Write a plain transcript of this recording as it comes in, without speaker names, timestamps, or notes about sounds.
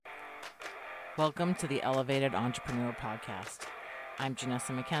Welcome to the Elevated Entrepreneur Podcast. I'm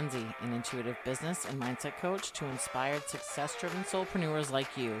Janessa McKenzie, an intuitive business and mindset coach to inspired, success-driven soulpreneurs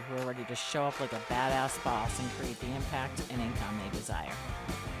like you who are ready to show up like a badass boss and create the impact and income they desire.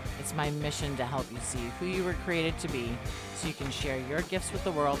 It's my mission to help you see who you were created to be so you can share your gifts with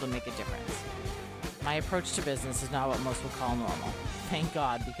the world and make a difference. My approach to business is not what most would call normal. Thank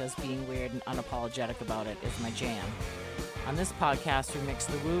God, because being weird and unapologetic about it is my jam. On this podcast, we mix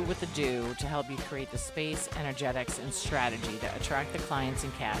the woo with the do to help you create the space, energetics, and strategy to attract the clients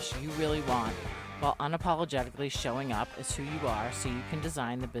and cash you really want while unapologetically showing up as who you are so you can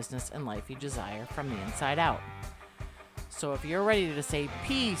design the business and life you desire from the inside out. So if you're ready to say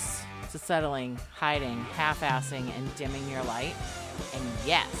peace to settling, hiding, half-assing, and dimming your light, and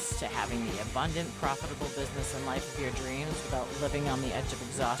yes to having the abundant, profitable business and life of your dreams without living on the edge of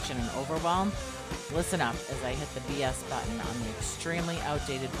exhaustion and overwhelm, listen up as I hit the BS button on the extremely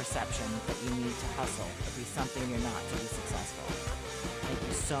outdated perception that you need to hustle or be something you're not to be successful. Thank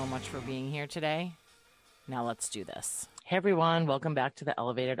you so much for being here today. Now let's do this. Hey everyone, welcome back to the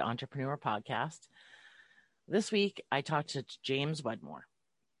Elevated Entrepreneur Podcast. This week I talked to James Wedmore.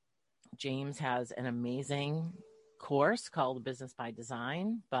 James has an amazing course called Business by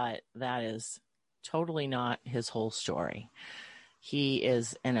Design, but that is totally not his whole story. He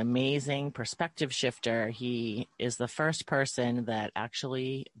is an amazing perspective shifter. He is the first person that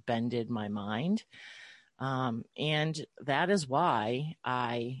actually bended my mind. And that is why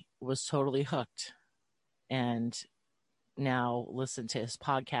I was totally hooked and now listen to his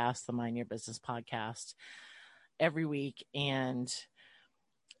podcast, the Mind Your Business podcast, every week. And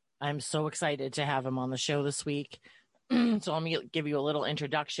I'm so excited to have him on the show this week. So let me give you a little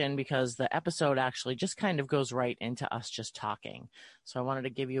introduction because the episode actually just kind of goes right into us just talking. So I wanted to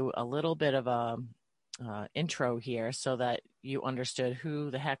give you a little bit of a intro here so that you understood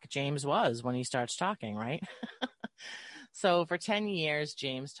who the heck James was when he starts talking, right? So for 10 years,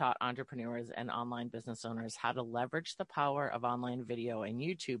 James taught entrepreneurs and online business owners how to leverage the power of online video and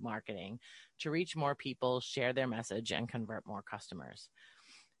YouTube marketing to reach more people, share their message, and convert more customers.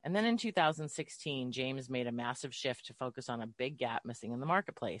 And then in 2016, James made a massive shift to focus on a big gap missing in the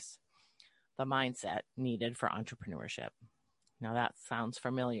marketplace, the mindset needed for entrepreneurship. Now that sounds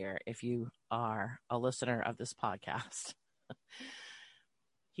familiar if you are a listener of this podcast.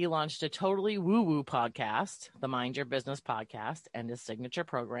 He launched a totally woo-woo podcast, the Mind Your Business podcast, and his signature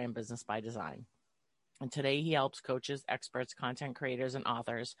program, Business by Design. And today he helps coaches, experts, content creators, and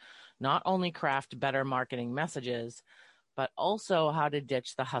authors not only craft better marketing messages, but also how to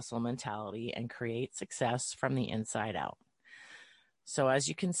ditch the hustle mentality and create success from the inside out. So as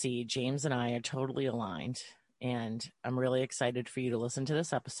you can see, James and I are totally aligned, and I'm really excited for you to listen to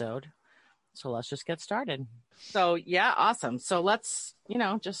this episode. So let's just get started. So yeah, awesome. So let's,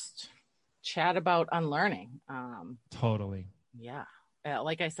 just chat about unlearning. Totally. Yeah.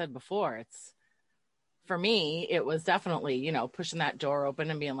 Like I said before, for me, it was definitely, pushing that door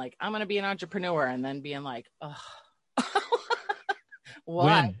open and being like, I'm going to be an entrepreneur, and then being like, oh,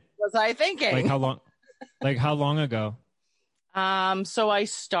 what was I thinking? Like how long ago? So I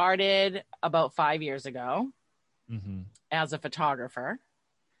started about 5 years ago as a photographer.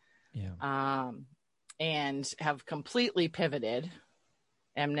 Yeah. And have completely pivoted.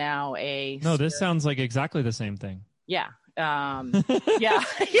 Am now this sounds like exactly the same thing. Yeah. Yeah.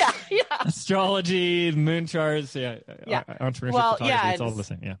 Astrology, moon charts. Yeah. Entrepreneurship, photography. It's all the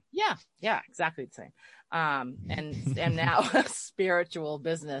same. Yeah. Yeah. Exactly the same. And am now a spiritual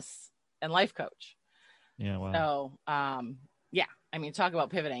business and life coach. Yeah. Wow. So, talk about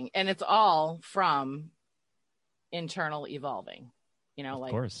pivoting, and it's all from internal evolving, of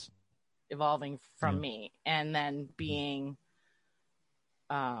course. Evolving from me, and then being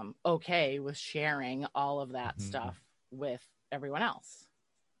okay with sharing all of that stuff with everyone else.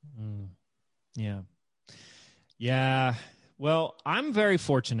 Yeah. Well, I'm very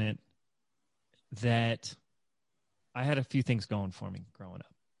fortunate that I had a few things going for me growing up.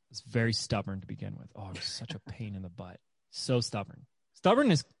 I was very stubborn to begin with. Oh, I was such a pain in the butt. So stubborn.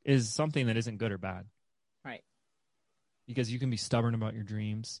 Stubborn is something that isn't good or bad. Right. Because you can be stubborn about your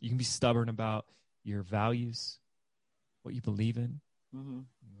dreams. You can be stubborn about your values, what you believe in. You're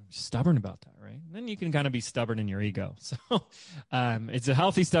stubborn about that, right? And then you can kind of be stubborn in your ego. So it's a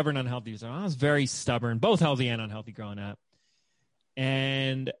healthy, stubborn, unhealthy. So I was very stubborn, both healthy and unhealthy growing up.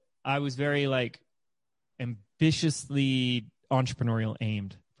 And I was very ambitiously entrepreneurial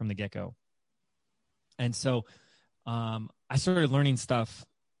aimed from the get-go. And so I started learning stuff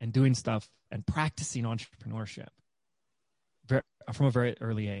and doing stuff and practicing entrepreneurship from a very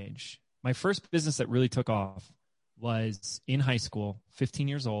early age. My first business that really took off was in high school, 15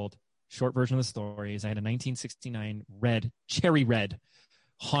 years old, short version of the story is I had a 1969 cherry red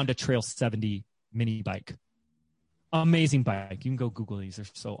Honda Trail 70 mini bike. Amazing bike. You can go Google these. They're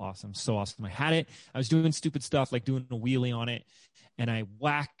so awesome. So awesome. I had it. I was doing stupid stuff like doing a wheelie on it, and I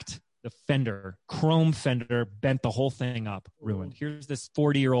whacked the fender, chrome fender, bent the whole thing up, ruined. Here's this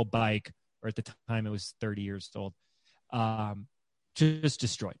 40-year-old bike, or at the time it was 30 years old, just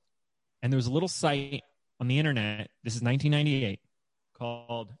destroyed. And there was a little site on the internet, this is 1998,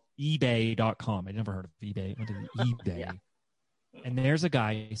 called ebay.com. I'd never heard of eBay. I went to eBay. Yeah. And there's a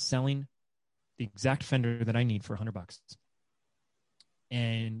guy selling the exact fender that I need for $100.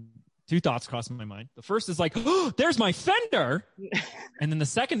 And two thoughts crossed my mind. The first is like, oh, there's my fender. And then the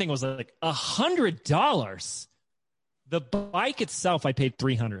second thing was like $100. The bike itself, I paid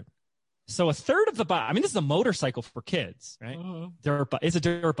 $300. So a third of the bike, I mean, this is a motorcycle for kids, right? It's a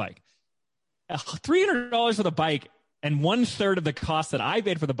dirt bike. $300 for the bike and 1/3 of the cost that I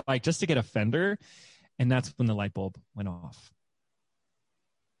paid for the bike just to get a fender. And that's when the light bulb went off.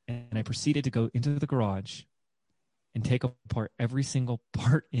 And I proceeded to go into the garage and take apart every single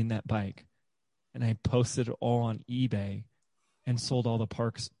part in that bike. And I posted it all on eBay and sold all the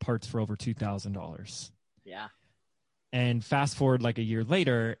parts for over $2,000. Yeah. And fast forward like a year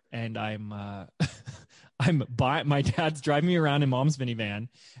later, and my dad's driving me around in mom's minivan,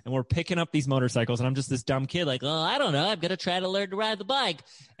 and we're picking up these motorcycles, and I'm just this dumb kid like, oh, I don't know, I'm going to try to learn to ride the bike.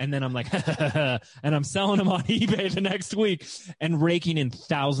 And then I'm like, and I'm selling them on eBay the next week and raking in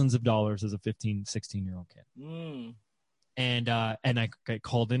thousands of dollars as a 15, 16-year-old kid. And I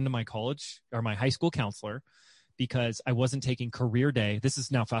called into my college or my high school counselor because I wasn't taking career day. This is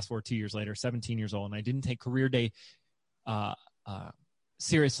now fast forward 2 years later, 17 years old, and I didn't take career day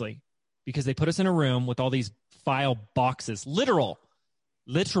seriously, because they put us in a room with all these file boxes, literal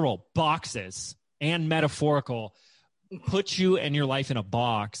boxes and metaphorical, put you and your life in a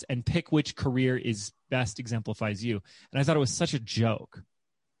box and pick which career is best exemplifies you. And I thought it was such a joke.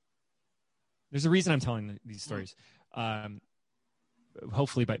 There's a reason I'm telling these stories.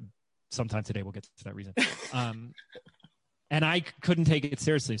 Hopefully by sometime today we'll get to that reason. And I couldn't take it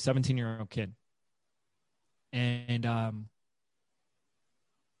seriously, 17-year-old kid. And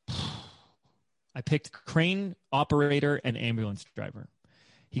I picked crane operator and ambulance driver.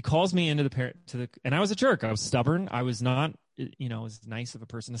 He calls me into and I was a jerk. I was stubborn. I was not, as nice of a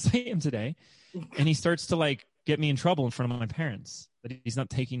person as I am today. And he starts to like get me in trouble in front of my parents that he's not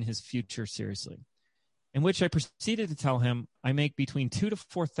taking his future seriously. In which I proceeded to tell him I make between $2,000 to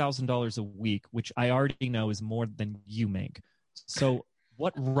 $4,000 a week, which I already know is more than you make. So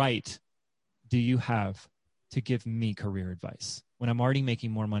what right do you have to give me career advice when I'm already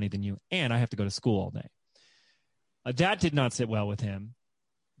making more money than you and I have to go to school all day? That did not sit well with him,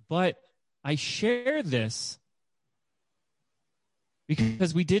 but I share this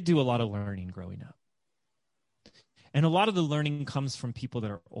because we did do a lot of learning growing up. And a lot of the learning comes from people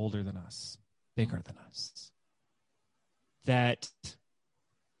that are older than us, bigger than us, that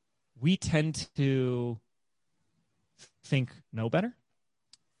we tend to think know better.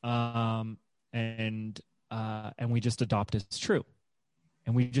 And we just adopt as true.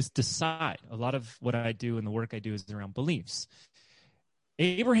 And we just decide. A lot of what I do and the work I do is around beliefs.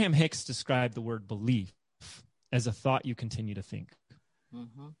 Abraham Hicks described the word belief as a thought you continue to think.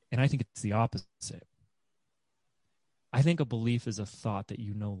 And I think it's the opposite. I think a belief is a thought that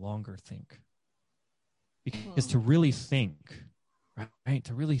you no longer think. Because to really think, right?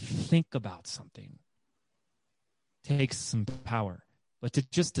 To really think about something takes some power. But to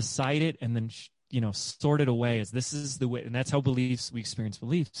just decide it and then sort it away as this is the way, and that's how we experience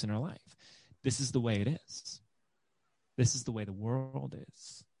beliefs in our life. This is the way it is. This is the way the world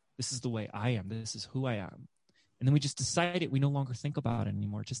is. This is the way I am. This is who I am. And then we just decide it. We no longer think about it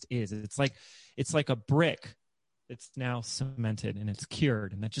anymore. It just is. It's like a brick that's now cemented and it's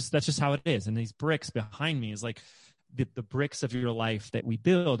cured. And that's just how it is. And these bricks behind me is like the bricks of your life that we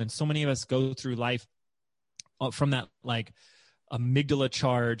build. And so many of us go through life from that like amygdala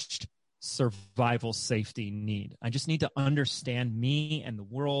charged survival safety need. I just need to understand me and the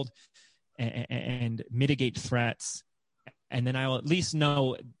world and mitigate threats. And then I'll at least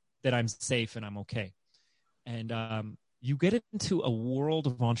know that I'm safe and I'm okay. And you get into a world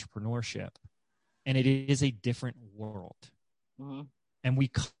of entrepreneurship and it is a different world. And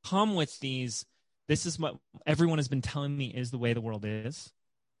we come with this is what everyone has been telling me is the way the world is,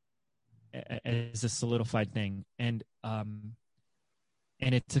 as a solidified thing. And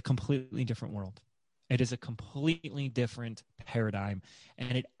it's a completely different world. It is a completely different paradigm.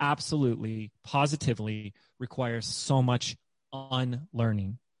 And it absolutely, positively requires so much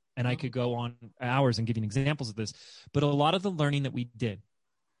unlearning. And I could go on hours and give you examples of this. But a lot of the learning that we did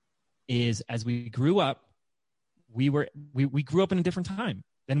is as we grew up, we grew up in a different time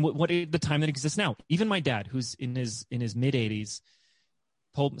than the time that exists now. Even my dad, who's in his mid 80s,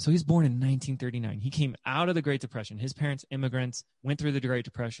 so he's born in 1939. He came out of the Great Depression. His parents, immigrants, went through the Great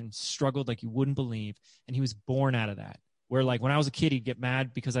Depression, struggled like you wouldn't believe, and he was born out of that. Where like when I was a kid, he'd get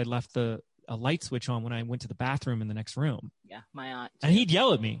mad because I left a light switch on when I went to the bathroom in the next room. Yeah, my aunt. And he'd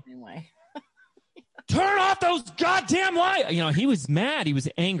yell at me. Anyway. Turn off those goddamn lights! You know, he was mad. He was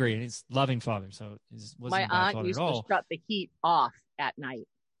angry, and he's a loving father. So my aunt used to shut the heat off at night.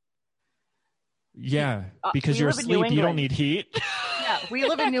 Yeah, because you're asleep, you don't need heat. Yeah, we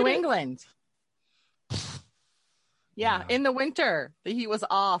live in New England. Yeah, in the winter, the heat was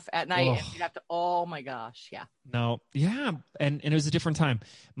off at night. And you'd have to, oh my gosh, yeah. No, yeah, and it was a different time.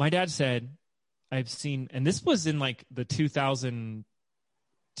 My dad said, I've seen, and this was in like the 2000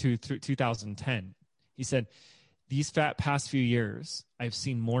 to 2010. He said, these past few years, I've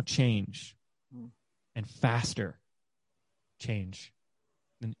seen more change and faster change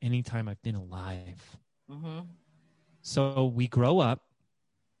than any time I've been alive. Mm-hmm. So we grow up.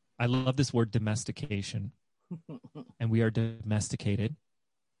 I love this word domestication. And we are domesticated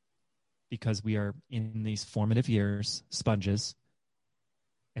because we are in these formative years, sponges,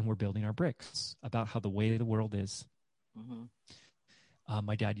 and we're building our bricks about how the way the world is. Mm-hmm.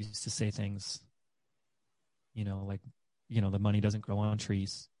 My dad used to say things, you know, like, you know, the money doesn't grow on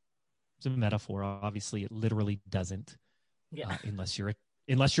trees. It's a metaphor. Obviously, it literally doesn't. Yeah. Unless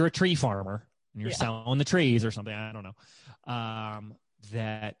you're a tree farmer and you're selling the trees or something. I don't know.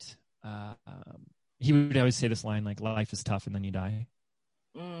 He would always say this line, like, life is tough and then you die.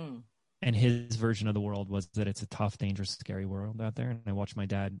 Mm. And his version of the world was that it's a tough, dangerous, scary world out there. And I watched my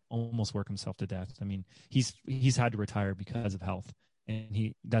dad almost work himself to death. I mean, he's had to retire because of health,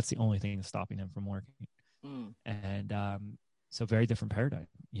 and that's the only thing that's stopping him from working. Mm. And so very different paradigm,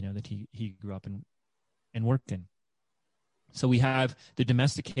 you know, that he grew up in and worked in. So we have the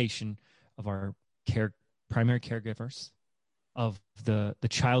domestication of our primary caregivers, of the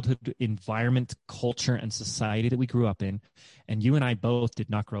childhood environment, culture, and society that we grew up in. And you and I both did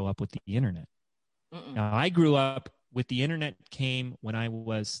not grow up with the internet. Mm-mm. Now, I grew up with the internet came when I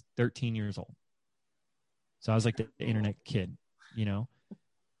was 13 years old. So I was like the internet kid, you know?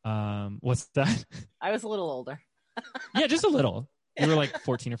 What's that? I was a little older. Yeah, just a little. You were like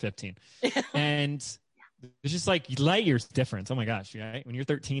 14 or 15. And it's just like light years difference. Oh my gosh, right? When you're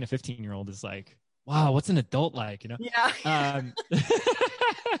 13, a 15-year-old is like, wow, what's an adult like, you know? Yeah.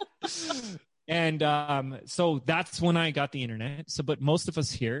 And so that's when I got the internet. So, but most of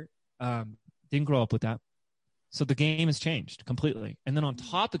us here didn't grow up with that. So the game has changed completely. And then on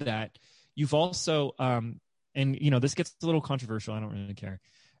top of that, you've also, and you know, this gets a little controversial. I don't really care.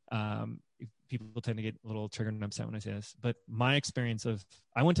 People tend to get a little triggered and upset when I say this, but my experience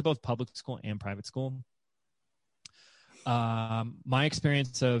I went to both public school and private school. My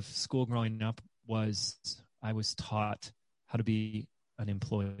experience of school growing up was I was taught how to be an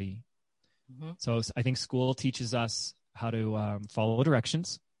employee. Mm-hmm. So I think school teaches us how to follow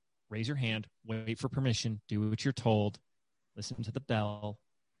directions, raise your hand, wait for permission, do what you're told, listen to the bell,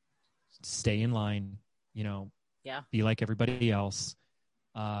 stay in line, you know, be like everybody else.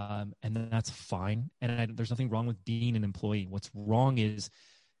 And then that's fine. And there's nothing wrong with being an employee. What's wrong is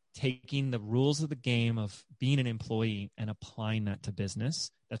taking the rules of the game of being an employee and applying that to business.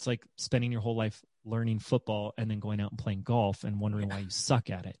 That's like spending your whole life learning football and then going out and playing golf and wondering why you suck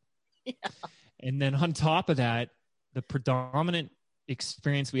at it. Yeah. And then on top of that, the predominant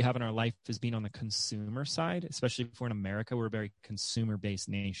experience we have in our life is being on the consumer side, especially if we're in America. We're a very consumer-based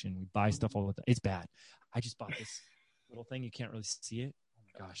nation. We buy stuff all the time. It's bad. I just bought this little thing. You can't really see it. Oh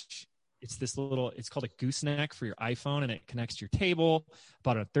my gosh. It's this it's called a gooseneck for your iPhone, and it connects to your table.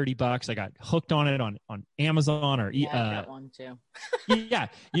 Bought it at $30. I got hooked on it on Amazon or I got one too. Yeah.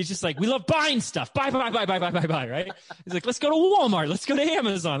 You're just like, we love buying stuff. Buy, right? It's like, let's go to Walmart. Let's go to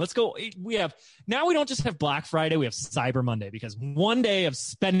Amazon. Let's go. Now we don't just have Black Friday. We have Cyber Monday, because one day of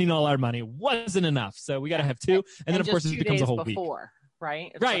spending all our money wasn't enough. So we got to have two. And then of course it becomes a whole week.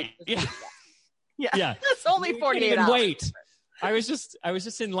 Right? Right. Like, yeah. It's only 48 hours. Wait. I was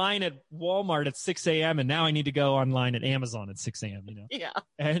just in line at Walmart at 6 a.m. and now I need to go online at Amazon at 6 a.m., you know? Yeah.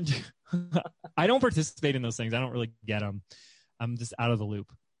 And I don't participate in those things. I don't really get them. I'm just out of the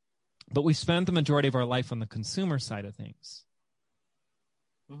loop. But we spent the majority of our life on the consumer side of things.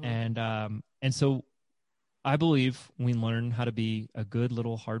 Mm-hmm. And so I believe we learn how to be a good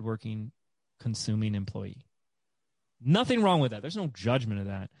little hardworking, consuming employee. Nothing wrong with that. There's no judgment of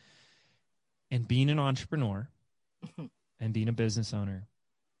that. And being an entrepreneur and being a business owner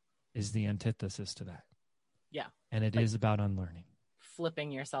is the antithesis to that. Yeah. And it is about unlearning.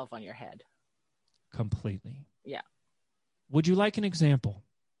 flipping yourself on your head. Completely. Yeah. Would you like an example?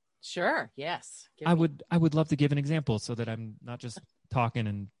 Sure. Yes. I would love to give an example so that I'm not just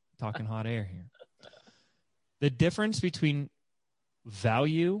talking hot air here. The difference between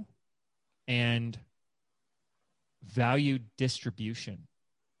value and value distribution,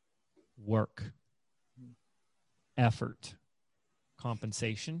 work, effort,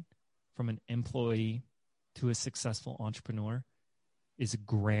 compensation from an employee to a successful entrepreneur is a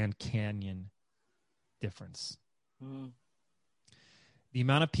Grand Canyon difference. Mm. The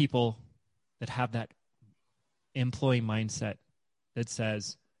amount of people that have that employee mindset that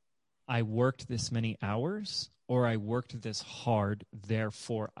says, I worked this many hours, or I worked this hard,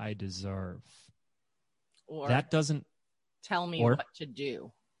 therefore I deserve. Or that doesn't tell me what to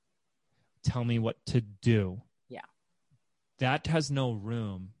do. Tell me what to do. Yeah. That has no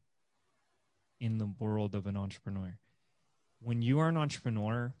room in the world of an entrepreneur. When you are an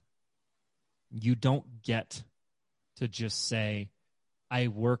entrepreneur, you don't get to just say, I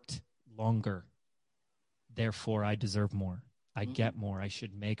worked longer, therefore I deserve more. I get more. I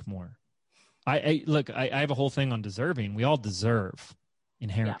should make more. I have a whole thing on deserving. We all deserve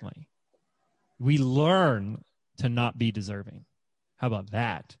inherently. Yeah. We learn to not be deserving. How about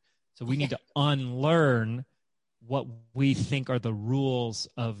that? So we need to unlearn what we think are the rules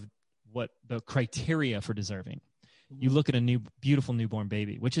of what the criteria for deserving. Mm-hmm. You look at a beautiful newborn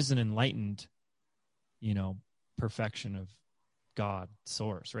baby, which is an enlightened, perfection of God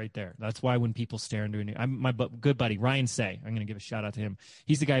source right there. That's why when people stare into my good buddy Ryan Say, I'm going to give a shout out to him.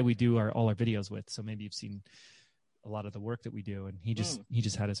 He's the guy we do all our videos with. So maybe you've seen a lot of the work that we do. And he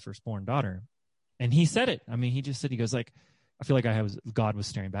just had his firstborn daughter, and he said it. I mean, he just said, he goes like, I feel like God was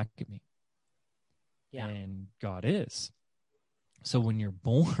staring back at me. Yeah. And God is. So when you're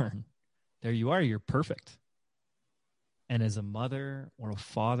born, there you are, you're perfect. And as a mother or a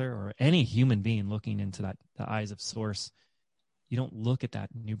father or any human being looking into the eyes of source, you don't look at that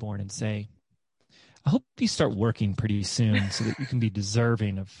newborn and say, I hope you start working pretty soon so that you can be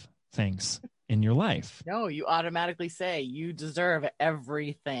deserving of things in your life. No, you automatically say you deserve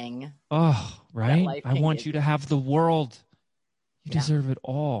everything. Oh, right. I want you to have the world. You deserve it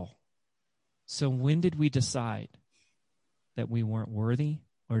all. So when did we decide that we weren't worthy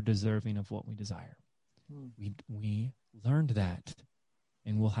or deserving of what we desire? We learned that,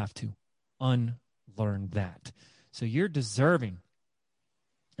 and we'll have to unlearn that. So you're deserving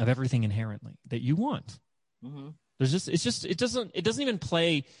of everything inherently that you want. Mm-hmm. It doesn't even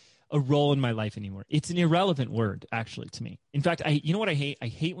play a role in my life anymore. It's an irrelevant word, actually, to me. In fact, you know what I hate? I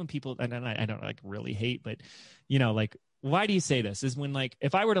hate when people, and I don't really hate, but why do you say this? Is when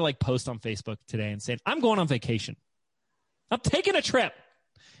if I were to post on Facebook today and say, I'm going on vacation, I'm taking a trip.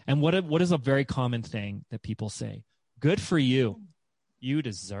 And what is a very common thing that people say? Good for you. You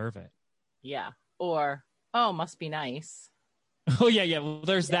deserve it. Yeah. Or, oh, must be nice. Oh, yeah. Well,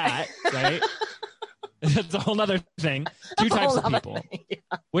 there's that, right? That's a whole other thing. Two types of people,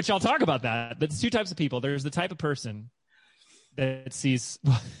 which I'll talk about that. But it's two types of people. There's the type of person that sees...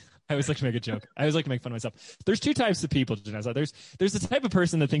 I always like to make a joke. I always like to make fun of myself. There's two types of people, Janessa. There's the type of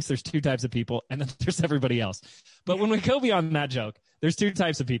person that thinks there's two types of people, and then there's everybody else. But when we go beyond that joke, there's two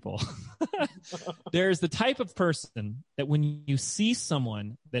types of people. There's the type of person that when you see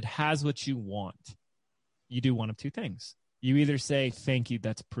someone that has what you want, you do one of two things. You either say, thank you,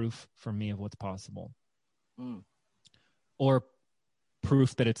 that's proof for me of what's possible. Or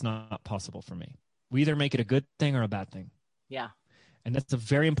proof that it's not possible for me. We either make it a good thing or a bad thing. Yeah. And that's a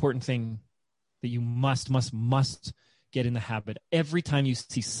very important thing that you must get in the habit. Every time you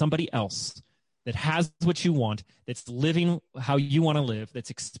see somebody else that has what you want, that's living how you want to live, that's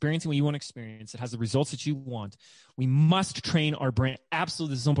experiencing what you want to experience, that has the results that you want, we must train our brain.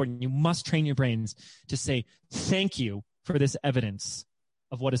 Absolutely, this is so important. You must train your brains to say, thank you for this evidence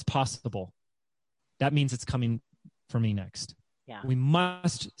of what is possible. That means it's coming for me next. Yeah. We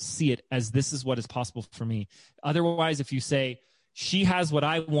must see it as this is what is possible for me. Otherwise, if you say, she has what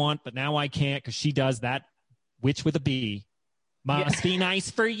I want, but now I can't because she does that, which with a B, must be nice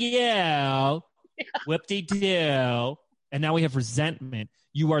for you. Yeah. Whoop-de-doo. And now we have resentment.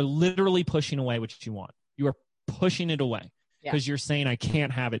 You are literally pushing away what you want. You are pushing it away because you're saying, I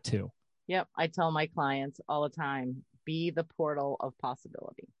can't have it too. Yep. I tell my clients all the time, be the portal of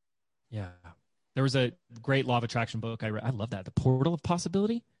possibility. Yeah. There was a great law of attraction book I read. I love that. The Portal of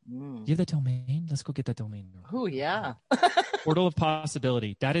Possibility. Do you have that domain? Let's go get that domain. Oh, yeah. Portal of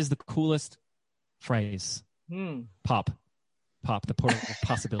Possibility. That is the coolest phrase. Pop, the Portal of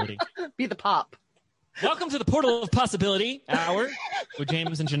Possibility. Be the pop. Welcome to the Portal of Possibility Hour with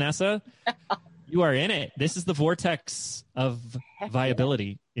James and Janessa. You are in it. This is the vortex of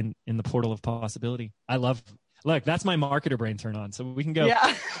viability in the portal of possibility. I love. Look, that's my marketer brain turn on. So we can go.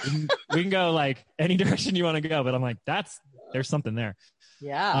 Yeah. we can go like any direction you want to go. But I'm like, there's something there.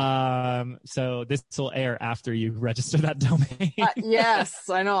 Yeah. So this will air after you register that domain. Yes,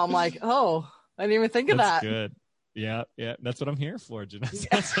 I know. I'm like, oh, I didn't even think of that. That's good. Yeah. That's what I'm here for, Janessa.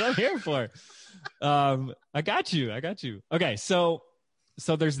 That's what I'm here for. I got you. Okay. So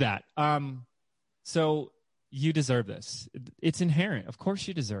there's that. So you deserve this. It's inherent. Of course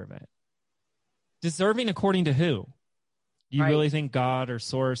you deserve it. Deserving according to who? Do you really think God or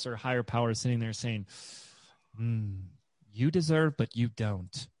source or higher power is sitting there saying, you deserve, but you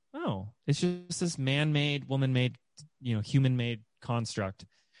don't? No, it's just this man-made, woman-made, human-made construct.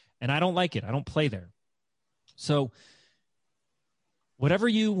 And I don't like it. I don't play there. So whatever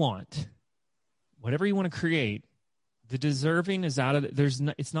you want to create, the deserving is out of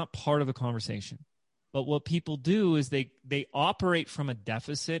it's not part of the conversation. But what people do is they operate from a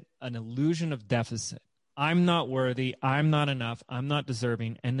deficit, an illusion of deficit. I'm not worthy. I'm not enough. I'm not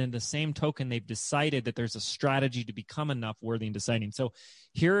deserving. And then the same token, they've decided that there's a strategy to become enough, worthy, and deciding. So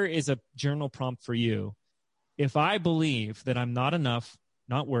here is a journal prompt for you. If I believe that I'm not enough,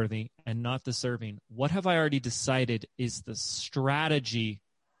 not worthy, and not deserving, what have I already decided is the strategy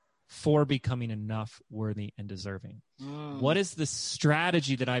for becoming enough, worthy, and deserving? What is the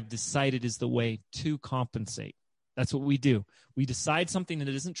strategy that I've decided is the way to compensate? That's what we do. We decide something that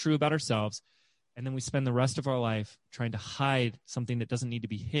isn't true about ourselves, and then we spend the rest of our life trying to hide something that doesn't need to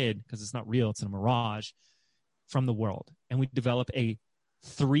be hid because it's not real, it's a mirage, from the world. And we develop a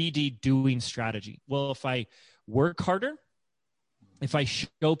 3D doing strategy. Well, if I work harder, if I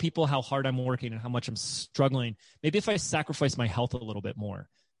show people how hard I'm working and how much I'm struggling, maybe if I sacrifice my health a little bit more,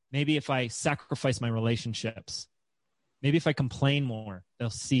 maybe if I sacrifice my relationships, maybe if I complain more, they'll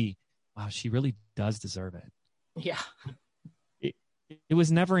see, wow, she really does deserve it. Yeah. It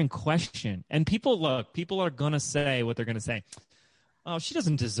was never in question. And people are going to say what they're going to say. Oh, she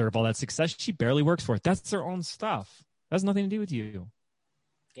doesn't deserve all that success. She barely works for it. That's their own stuff. That has nothing to do with you.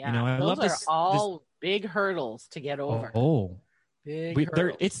 Yeah. I love this. All big hurdles to get over.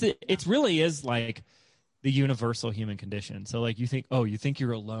 It really is like the universal human condition. So like you think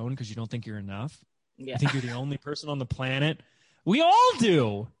you're alone because you don't think you're enough. Yeah. You think you're the only person on the planet. We all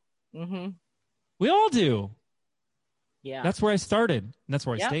do. Mm-hmm. We all do. Yeah. That's where I started. And that's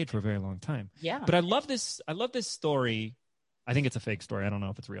where I stayed for a very long time. Yeah. But I love this story. I think it's a fake story. I don't know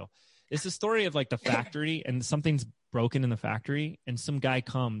if it's real. It's the story of like the factory and something's broken in the factory and some guy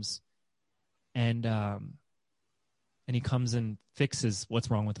comes and he comes and fixes what's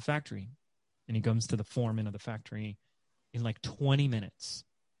wrong with the factory. And he comes to the foreman of the factory in like 20 minutes.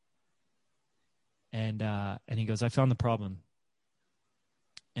 And he goes, I found the problem.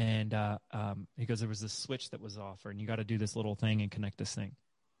 And he goes, there was this switch that was off, and you got to do this little thing and connect this thing.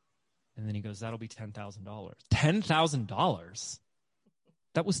 And then he goes, that'll be $10,000. $10,000?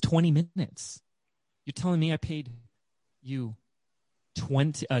 That was 20 minutes. You're telling me I paid you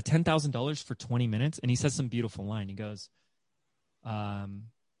 $10,000 for 20 minutes? And he says some beautiful line. He goes, I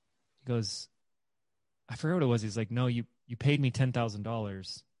forget what it was. He's like, no, you paid me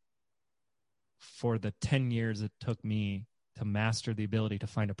 $10,000 for the 10 years it took me to master the ability to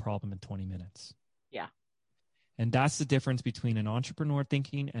find a problem in 20 minutes. Yeah. And that's the difference between an entrepreneur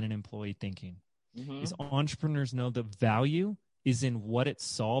thinking and an employee thinking. Mm-hmm. Is entrepreneurs know the value is in what it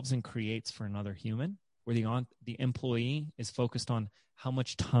solves and creates for another human, where the employee is focused on how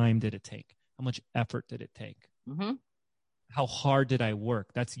much time did it take? How much effort did it take? Mm-hmm. How hard did I work?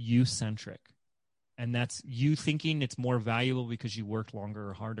 That's you-centric. And that's you thinking it's more valuable because you worked longer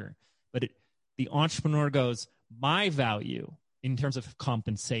or harder. But the entrepreneur goes, my value in terms of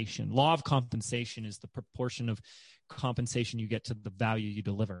compensation, law of compensation is the proportion of compensation you get to the value you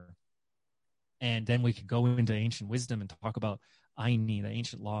deliver. And then we could go into ancient wisdom and talk about Aini, the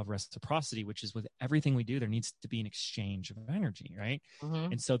ancient law of reciprocity, which is with everything we do, there needs to be an exchange of energy, right?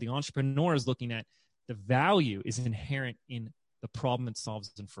 Mm-hmm. And so the entrepreneur is looking at the value is inherent in the problem it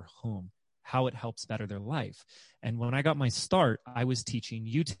solves and for whom, how it helps better their life. And when I got my start, I was teaching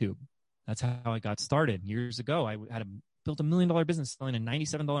YouTube. That's how I got started. Years ago, I built $1 million business selling a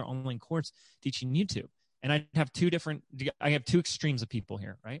 $97 online course teaching YouTube. And I have two extremes of people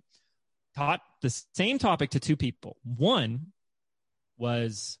here, right? Taught the same topic to two people. One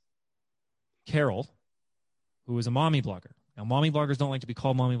was Carol, who was a mommy blogger. Now, mommy bloggers don't like to be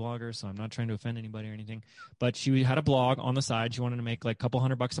called mommy bloggers, so I'm not trying to offend anybody or anything. But she had a blog on the side. She wanted to make like a couple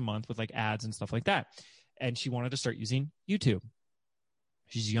 $100 a month with like ads and stuff like that. And she wanted to start using YouTube.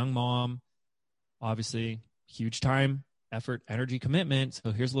 She's a young mom, obviously, huge time effort, energy, commitment.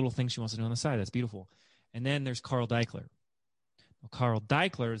 So here's little things she wants to do on the side. That's beautiful. And then there's Carl Deichler. Well, Carl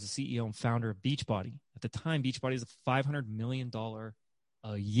Deichler is the CEO and founder of Beachbody. At the time, Beachbody is a $500 million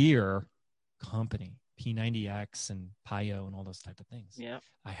a year company, P90X and PiYo and all those type of things. Yeah.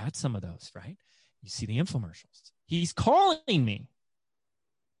 I had some of those, right? You see the infomercials. He's calling me.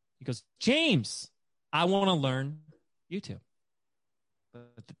 He goes, James, I want to learn YouTube.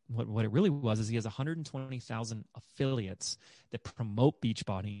 But what it really was is he has 120,000 affiliates that promote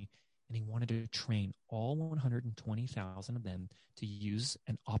Beachbody, and he wanted to train all 120,000 of them to use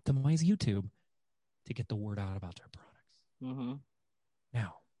and optimize YouTube to get the word out about their products. Mm-hmm.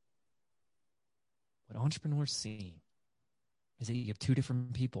 Now, what entrepreneurs see is that you have two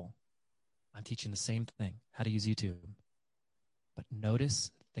different people. I'm teaching the same thing, how to use YouTube. But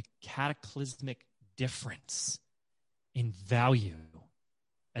notice the cataclysmic difference in value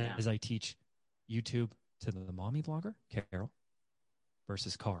as I teach YouTube to the mommy blogger, Carol,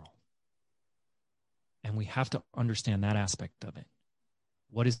 versus Carl. And we have to understand that aspect of it.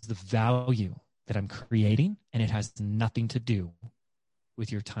 What is the value that I'm creating? And it has nothing to do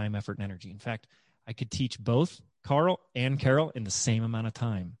with your time, effort, and energy. In fact, I could teach both Carl and Carol in the same amount of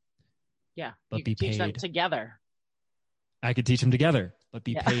time. Yeah. But you be teach paid them together. I could teach them together, but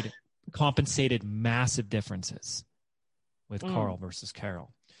be paid compensated massive differences with Carl versus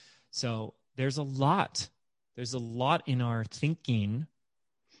Carol. So there's a lot in our thinking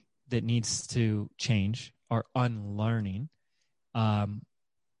that needs to change, our unlearning, when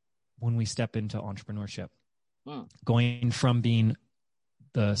we step into entrepreneurship. Going from being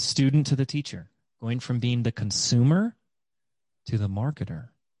the student to the teacher, going from being the consumer to the marketer,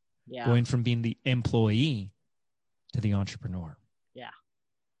 going from being the employee to the entrepreneur.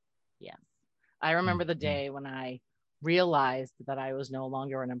 Yeah. I remember the day when I realized that I was no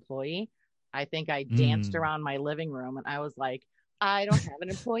longer an employee. I think I danced around my living room and I was like, I don't have an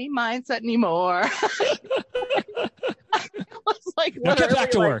employee mindset anymore. I was like, now get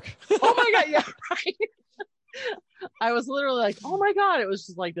back to work. Oh my God. Yeah, right. I was literally like, oh my God. It was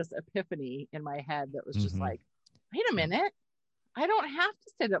just like this epiphany in my head that was just like, wait a minute. I don't have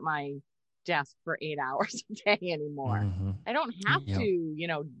to sit at my desk for 8 hours a day anymore. I don't have to,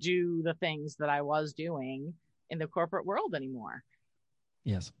 do the things that I was doing in the corporate world anymore.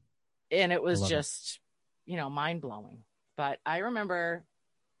 Yes. And it was just, mind blowing. But I remember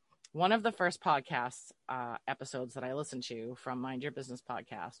one of the first podcast episodes that I listened to from Mind Your Business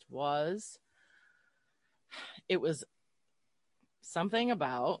podcast was something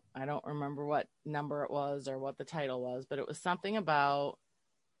about, I don't remember what number it was or what the title was, but it was something about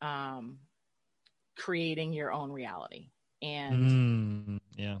creating your own reality. And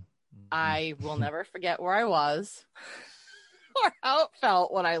I will never forget where I was or how it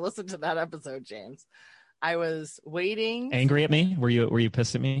felt when I listened to that episode, James. I was waiting. Angry at me? Were you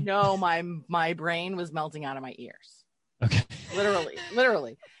pissed at me? No, my brain was melting out of my ears. Okay.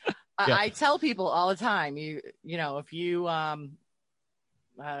 Literally. I tell people all the time, if you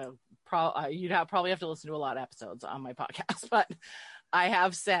you'd probably have to listen to a lot of episodes on my podcast, but I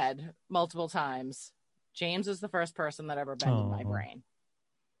have said multiple times, James is the first person that ever bended my brain.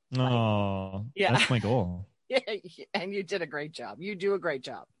 That's my goal. And you did a great job. You do a great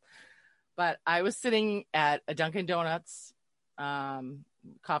job. But I was sitting at a Dunkin' Donuts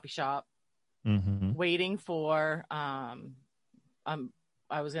coffee shop, waiting for I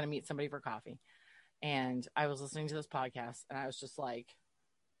was going to meet somebody for coffee, and I was listening to this podcast, and I was just like,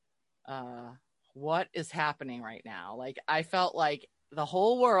 what is happening right now? Like, I felt like the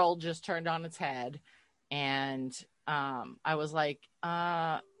whole world just turned on its head, and I was like,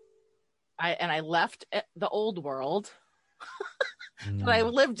 I left the old world that I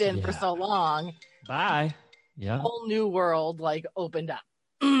lived in for so long. Bye. Yeah. Whole new world opened up.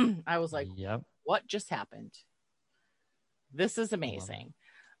 I was like, what just happened? This is amazing.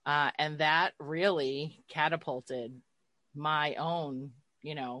 And that really catapulted my own,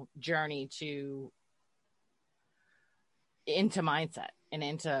 journey into mindset and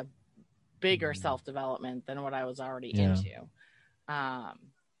into bigger self-development than what I was already into.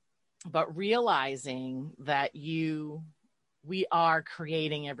 But realizing that we are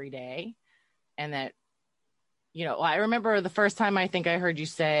creating every day, and that, I remember the first time I think I heard you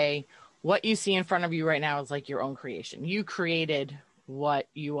say, what you see in front of you right now is like your own creation. You created what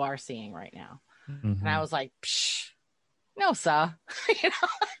you are seeing right now. And I was like, psh, no, sir. I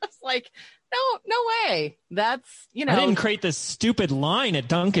was like, no way. That's, I didn't create this stupid line at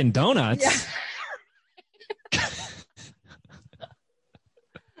Dunkin' Donuts. Yeah.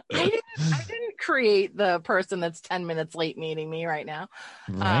 I didn't create the person that's 10 minutes late meeting me right now.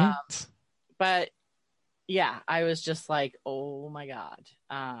 Right. But, yeah, I was just like, oh my God.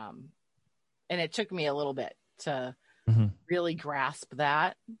 And it took me a little bit to really grasp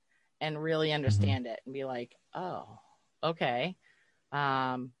that and really understand it and be like, oh, okay.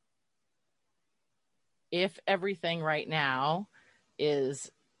 If everything right now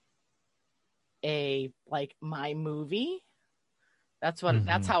is like my movie, that's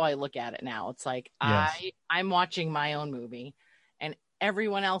how I look at it now. It's like, Yes. I'm watching my own movie and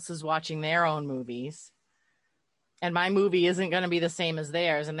everyone else is watching their own movies. And my movie isn't going to be the same as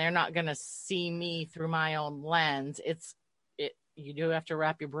theirs, and they're not going to see me through my own lens. You do have to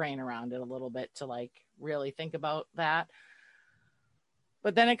wrap your brain around it a little bit to like really think about that.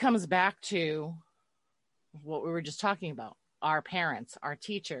 But then it comes back to what we were just talking about. Our parents, our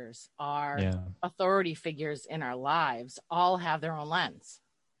teachers, our authority figures in our lives all have their own lens.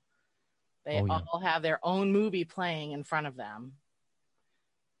 They all have their own movie playing in front of them.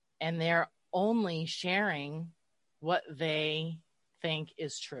 And they're only sharing what they think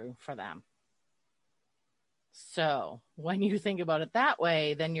is true for them. So when you think about it that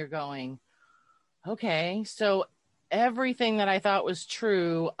way, then you're going, okay, so everything that I thought was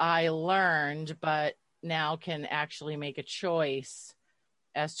true, I learned, but now can actually make a choice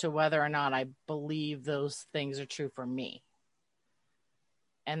as to whether or not I believe those things are true for me.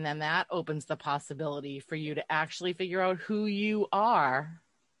 And then that opens the possibility for you to actually figure out who you are,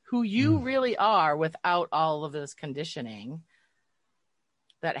 who you really are without all of this conditioning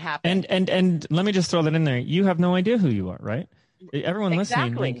that happened. And let me just throw that in there. You have no idea who you are, right? Everyone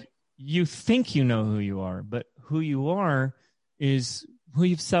listening, like, you think you know who you are, but who you are is who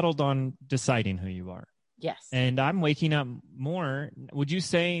you've settled on deciding who you are. Yes. And I'm waking up more. Would you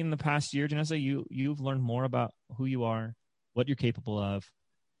say in the past year, Janessa, you've learned more about who you are, what you're capable of,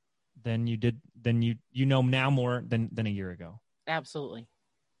 than you know now more than a year ago? Absolutely.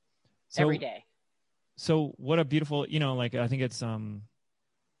 So, every day. So what a beautiful, like, I think it's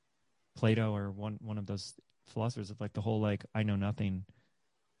Plato or one of those philosophers of like the whole like I know nothing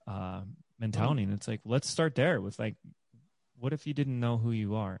mentality. And it's like, let's start there with like, what if you didn't know who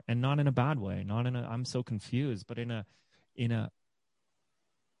you are? And not in a bad way, not in a I'm so confused, but in a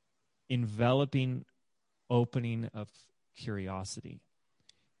enveloping opening of curiosity.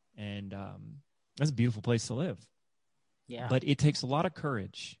 And that's a beautiful place to live. Yeah. But it takes a lot of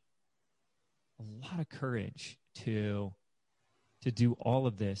courage to do all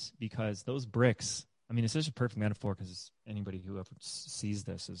of this, because those bricks, I mean, it's such a perfect metaphor, because anybody who ever sees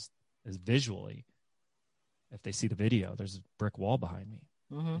this is visually, if they see the video, there's a brick wall behind me.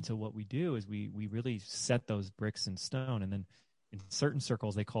 And so what we do is we really set those bricks in stone, and then in certain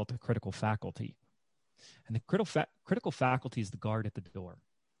circles, they call it the critical faculty. And the critical faculty is the guard at the door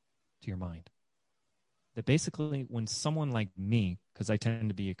to your mind. That basically, when someone like me, because I tend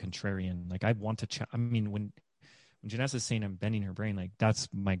to be a contrarian, like I want to, when Janessa is saying I'm bending her brain, like that's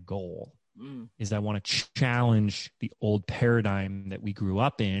my goal, is I want to challenge the old paradigm that we grew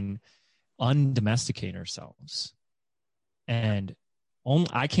up in, undomesticate ourselves. And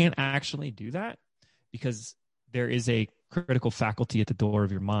I can't actually do that because there is a critical faculty at the door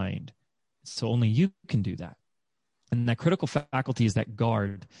of your mind. So only you can do that. And that critical faculty is that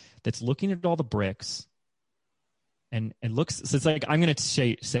guard that's looking at all the bricks and looks. So it's like, I'm going to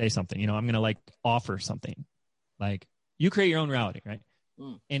say something, I'm going to like offer something. Like, you create your own reality, right?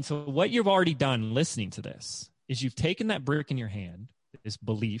 And so what you've already done listening to this is you've taken that brick in your hand, this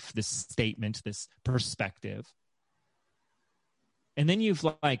belief, this statement, this perspective, and then you've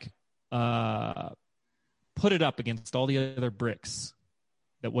like put it up against all the other bricks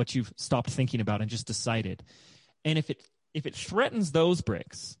that what you've stopped thinking about and just decided. And if it threatens those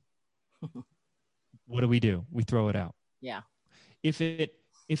bricks, what do? We throw it out. Yeah. If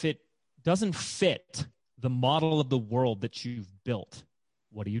it doesn't fit the model of the world that you've built,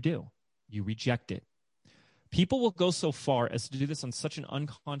 what do? You reject it. People will go so far as to do this on such an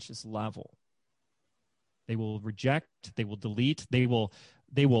unconscious level. They will reject, they will delete, they will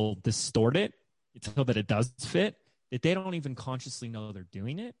distort it so that it does fit, that they don't even consciously know they're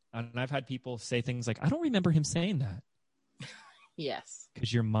doing it. And I've had people say things like, I don't remember him saying that. Yes.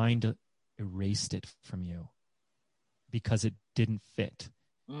 Because your mind erased it from you because it didn't fit.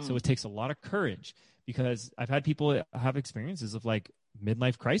 So it takes a lot of courage, because I've had people have experiences of like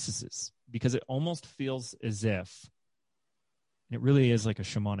midlife crises, because it almost feels as if, and it really is like a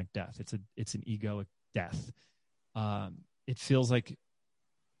shamanic death. It's an egoic death. It feels like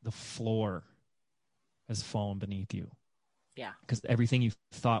the floor has fallen beneath you. Yeah. Because everything you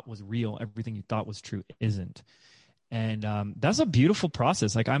thought was real, everything you thought was true isn't. And that's a beautiful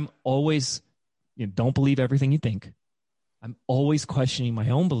process. Like, I'm always, don't believe everything you think. I'm always questioning my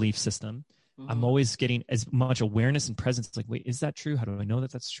own belief system, I'm always getting as much awareness and presence. It's like, wait, is that true? How do I know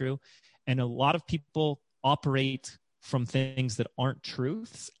that that's true? And a lot of people operate from things that aren't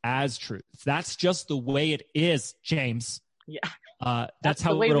truths as truths. That's just the way it is, James. Yeah. That's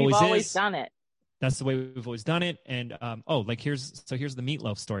how the way it we've always done it. That's the way we've always done it. And here's the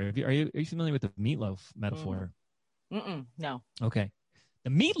meatloaf story. Are you familiar with the meatloaf metaphor? No. Okay. The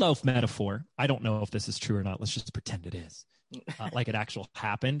meatloaf metaphor, I don't know if this is true or not. Let's just pretend it is. Like it actually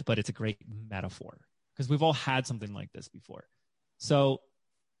happened, but it's a great metaphor because we've all had something like this before. So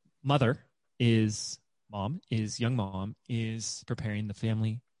young mom is preparing the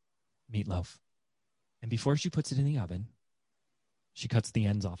family meatloaf. And before she puts it in the oven, she cuts the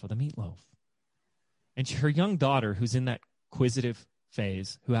ends off of the meatloaf. And her young daughter, who's in that inquisitive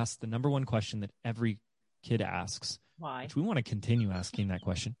phase, who asks the number one question that every kid asks, why? Which we want to continue asking that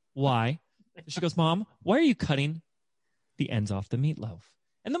question. Why? She goes, Mom, why are you cutting the ends off the meatloaf?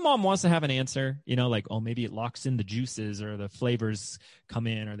 And the mom wants to have an answer, like, oh, maybe it locks in the juices or the flavors come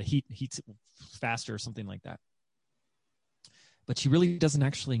in or the heats it faster or something like that. But she really doesn't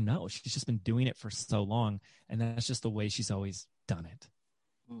actually know. She's just been doing it for so long, and that's just the way she's always done it.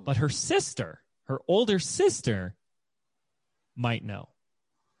 But her older sister, might know.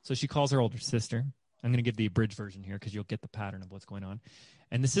 So she calls her older sister. I'm going to give the abridged version here because you'll get the pattern of what's going on.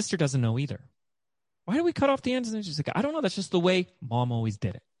 And the sister doesn't know either. Why do we cut off the ends? And she's like, I don't know. That's just the way Mom always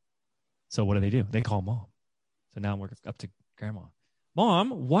did it. So what do? They call Mom. So now we're up to Grandma.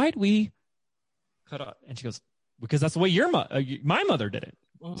 Mom, why'd we cut off? And she goes, because that's the way my mother did it.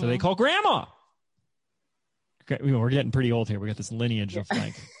 So they call Grandma. We're getting pretty old here. We got this lineage of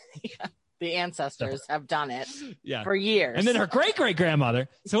like. Yeah. The ancestors have done it for years. And then her great-great-grandmother.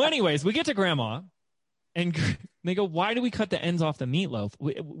 So anyways, we get to Grandma, and they go, why do we cut the ends off the meatloaf?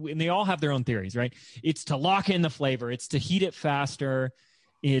 And they all have their own theories, right? It's to lock in the flavor. It's to heat it faster.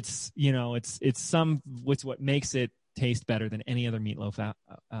 It's what makes it taste better than any other meatloaf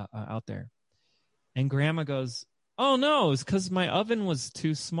out there. And Grandma goes, oh, no, it's because my oven was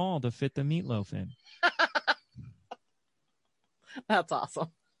too small to fit the meatloaf in. That's awesome.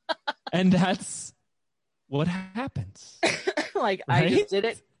 And that's what happens. Like, right? I just did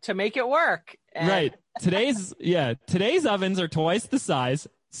it to make it work. Right. Today's ovens are twice the size.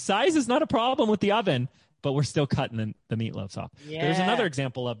 Size is not a problem with the oven, but we're still cutting the meatloafs off. Yeah. There's another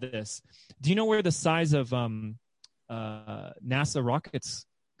example of this. Do you know where the size of NASA rockets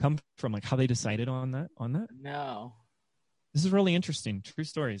come from? Like how they decided on that? No. This is really interesting. True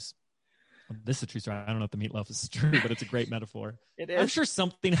stories. This is a true story. I don't know if the meatloaf is true, but it's a great metaphor. It is. I'm sure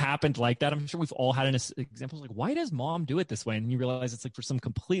something happened like that. I'm sure we've all had examples like, why does Mom do it this way? And you realize it's like for some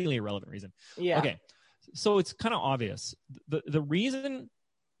completely irrelevant reason. Yeah. Okay. So it's kind of obvious. The reason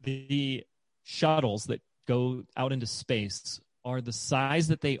the shuttles that go out into space are the size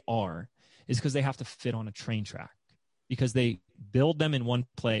that they are is because they have to fit on a train track, because they build them in one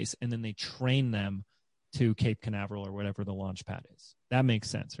place and then they train them to Cape Canaveral or whatever the launch pad is. That makes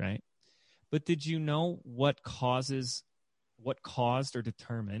sense, right? But did you know what caused or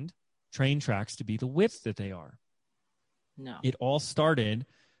determined train tracks to be the width that they are? No. It all started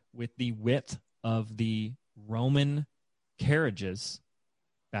with the width of the Roman carriages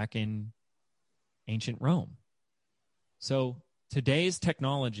back in ancient Rome. So today's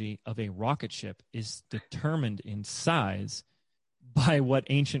technology of a rocket ship is determined in size by what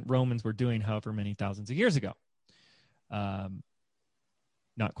ancient Romans were doing however many thousands of years ago. Not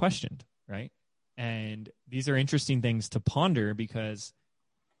questioned. Right. And these are interesting things to ponder because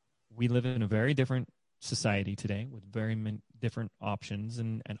we live in a very different society today with very different options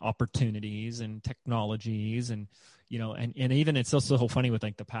and opportunities and technologies. And, and even it's also so funny with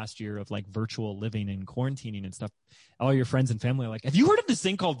like the past year of like virtual living and quarantining and stuff. All your friends and family are like, have you heard of this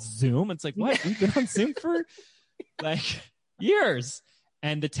thing called Zoom? It's like, what? We've been on Zoom for like years.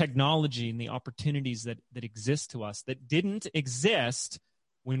 And the technology and the opportunities that exist to us that didn't exist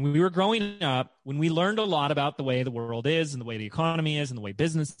when we were growing up, when we learned a lot about the way the world is and the way the economy is and the way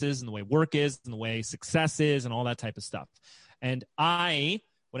business is and the way work is and the way success is and all that type of stuff. And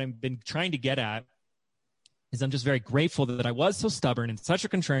what I've been trying to get at is I'm just very grateful that I was so stubborn and such a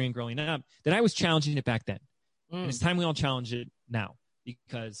contrarian growing up that I was challenging it back then. And it's time we all challenge it now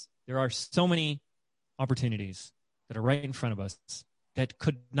because there are so many opportunities that are right in front of us that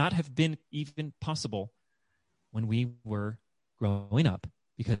could not have been even possible when we were growing up.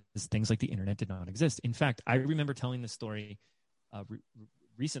 Because things like the internet did not exist. In fact, I remember telling this story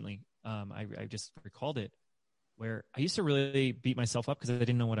recently. I just recalled it, where I used to really beat myself up because I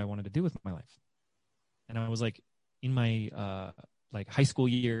didn't know what I wanted to do with my life. And I was like in my like high school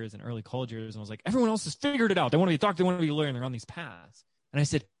years and early college years, and I was like, everyone else has figured it out. They want to be a doctor, they want to be a lawyer, and they're on these paths. And I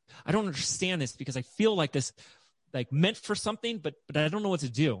said, I don't understand this because I feel like this, like meant for something, but I don't know what to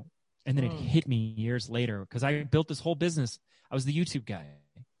do. And then it hit me years later because I built this whole business. I was the YouTube guy,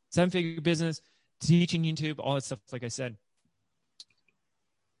 7-figure business, teaching YouTube, all that stuff, like I said.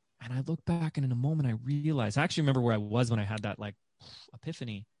 And I look back and in a moment I realized, I actually remember where I was when I had that like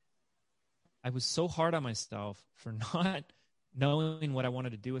epiphany. I was so hard on myself for not knowing what I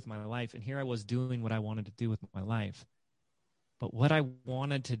wanted to do with my life. And here I was doing what I wanted to do with my life. But what I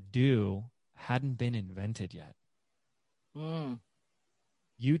wanted to do hadn't been invented yet.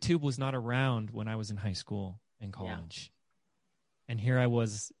 YouTube was not around when I was in high school and college. Yeah. And here I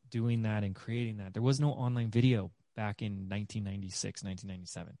was doing that and creating that. There was no online video back in 1996,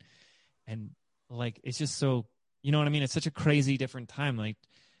 1997. And like, it's just so, you know what I mean? It's such a crazy different time. Like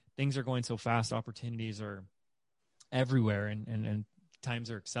things are going so fast. Opportunities are everywhere and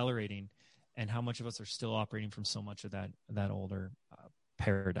times are accelerating. And how much of us are still operating from so much of that older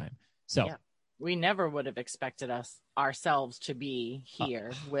paradigm. So we never would have expected ourselves to be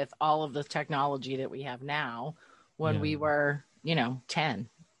here with all of the technology that we have now when we were, 10,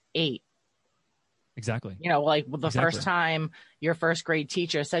 8. Exactly. Like the first time your first grade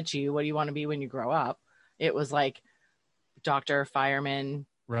teacher said to you, what do you want to be when you grow up? It was like doctor, fireman,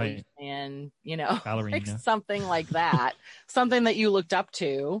 right. And, ballerina. like something like that, something that you looked up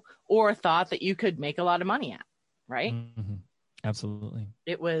to or thought that you could make a lot of money at. Right. Mm-hmm. Absolutely.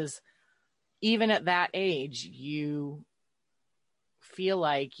 It was, even at that age, you feel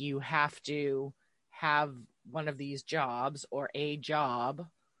like you have to have one of these jobs or a job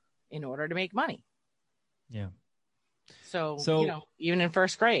in order to make money. Yeah. So even in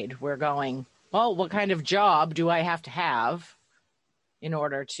first grade, we're going, well, what kind of job do I have to have in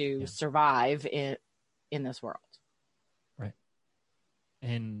order to survive in this world? Right.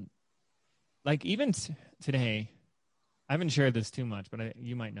 And like even today, I haven't shared this too much, but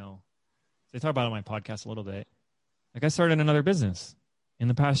you might know. I talk about it on my podcast a little bit. Like I started another business in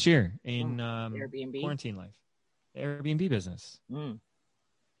the past year in Airbnb quarantine life, the Airbnb business. So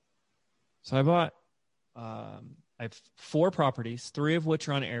I bought, I have 4 properties, 3 of which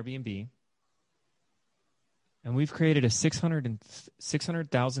are on Airbnb. And we've created a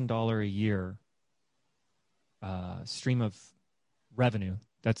 $600,000 a year stream of revenue.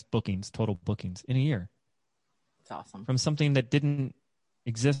 That's bookings, total bookings in a year. That's awesome. From something that didn't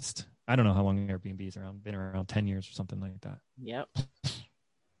exist. I don't know how long Airbnb's around, been around 10 years or something like that. Yep.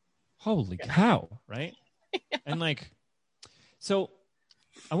 Holy cow, right? And like, so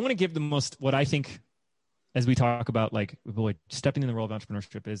I want to give the most, what I think, as we talk about like, boy, stepping in the world of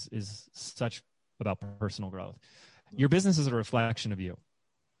entrepreneurship is such about personal growth. Your business is a reflection of you.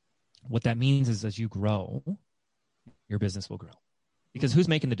 What that means is as you grow, your business will grow. Because who's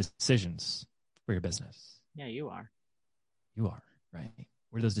making the decisions for your business? Yeah, you are. You are, right?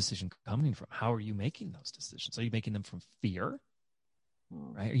 Where are those decisions coming from? How are you making those decisions? Are you making them from fear?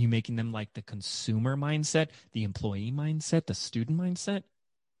 Right? Are you making them like the consumer mindset, the employee mindset, the student mindset?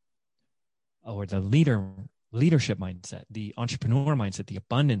 Or the leadership mindset, the entrepreneur mindset, the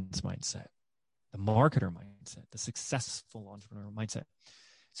abundance mindset, the marketer mindset, the successful entrepreneur mindset.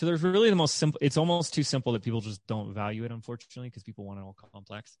 So there's really the most simple, it's almost too simple that people just don't value it, unfortunately, because people want it all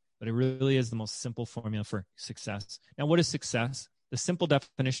complex. But it really is the most simple formula for success. Now, what is success? The simple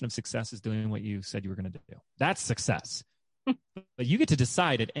definition of success is doing what you said you were going to do. That's success. But you get to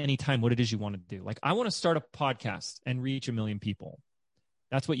decide at any time what it is you want to do. Like, I want to start a podcast and reach 1 million people.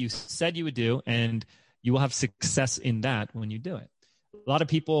 That's what you said you would do, and you will have success in that when you do it. A lot of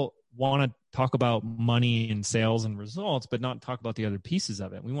people want to talk about money and sales and results, but not talk about the other pieces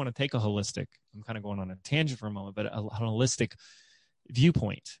of it. We want to take a holistic, I'm kind of going on a tangent for a moment, but a holistic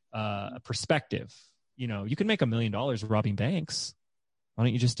viewpoint, a perspective. You can make $1 million robbing banks. Why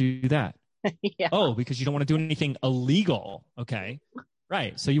don't you just do that? Yeah. Oh, because you don't want to do anything illegal. Okay.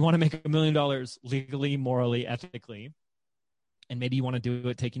 Right. So you want to make $1 million legally, morally, ethically. And maybe you want to do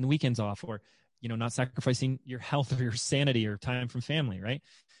it taking the weekends off or, not sacrificing your health or your sanity or time from family, right?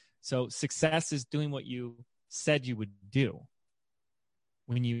 So success is doing what you said you would do.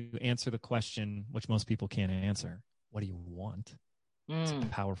 When you answer the question, which most people can't answer, what do you want? It's a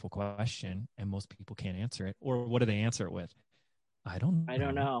powerful question, and most people can't answer it. Or what do they answer it with? I don't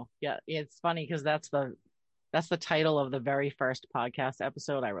know. Yeah, it's funny because that's the title of the very first podcast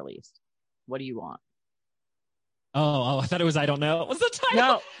episode I released. What do you want? Oh, I thought it was I don't know. What's the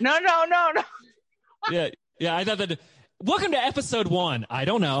title? No. Yeah. I thought that. Welcome to episode 1. I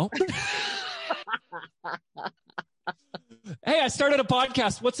don't know. Hey, I started a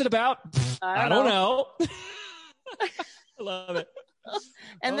podcast. What's it about? I don't know. I love it.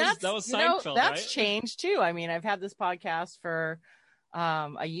 And that was Seinfeld, that's right? changed too. I mean, I've had this podcast for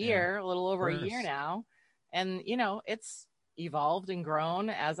a year, a little over a year now. And, it's evolved and grown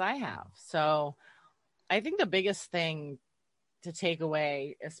as I have. So I think the biggest thing to take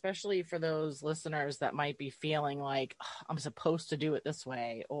away, especially for those listeners that might be feeling like, oh, I'm supposed to do it this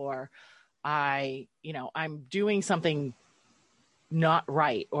way, or I'm doing something not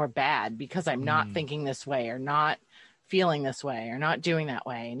right or bad because I'm not thinking this way or not feeling this way or not doing that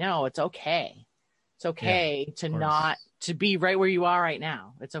way. No, it's okay. It's okay to be right where you are right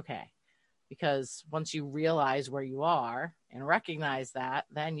now. It's okay. Because once you realize where you are and recognize that,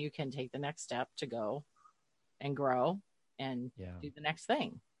 then you can take the next step to go and grow and do the next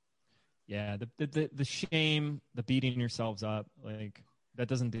thing. Yeah. The shame, the beating yourselves up, like that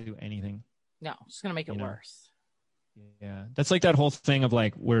doesn't do anything. No, it's just going to make it worse. Yeah. That's like that whole thing of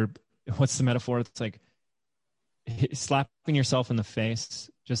like, what's the metaphor? It's like slapping yourself in the face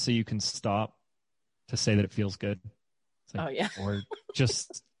just so you can stop to say that it feels good. Like, or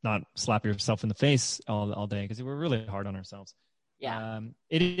just not slap yourself in the face all day, because we're really hard on ourselves. Yeah.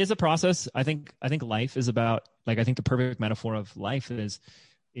 It is a process. I think life is about, like, I think the perfect metaphor of life is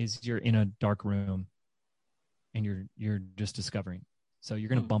you're in a dark room and you're just discovering. So you're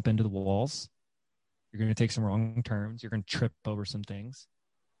going to bump into the walls. You're going to take some wrong turns. You're going to trip over some things.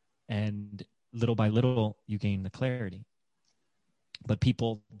 And little by little, you gain the clarity. But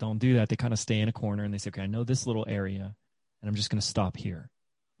people don't do that. They kind of stay in a corner and they say, okay, I know this little area and I'm just going to stop here.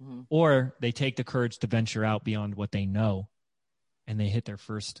 Mm-hmm. Or they take the courage to venture out beyond what they know, and they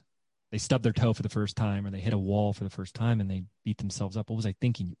stub their toe for the first time, or they hit a wall for the first time and they beat themselves up. What was I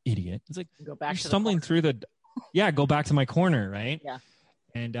thinking, you idiot? It's like, go back you're stumbling through go back to my corner, right? Yeah.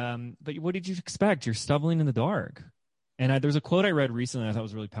 And, but what did you expect? You're stumbling in the dark. And there's a quote I read recently I thought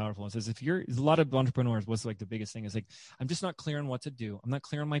was really powerful. It says, there's a lot of entrepreneurs, what's like the biggest thing is like, I'm just not clear on what to do. I'm not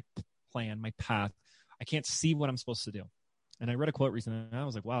clear on my plan, my path. I can't see what I'm supposed to do. And I read a quote recently and I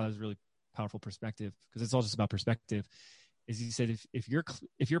was like, wow, that was a really powerful perspective, because it's all just about perspective. Is he said, if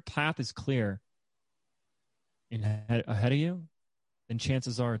your path is clear ahead of you, then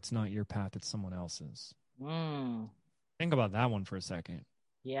chances are it's not your path, it's someone else's. Think about that one for a second.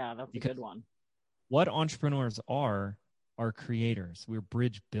 Yeah, that's a good one. What entrepreneurs are creators. We're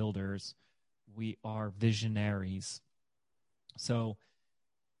bridge builders. We are visionaries. So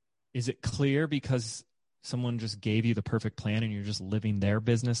is it clear because someone just gave you the perfect plan and you're just living their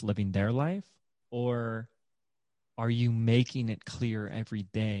business, living their life? Or are you making it clear every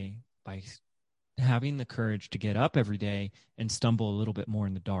day by having the courage to get up every day and stumble a little bit more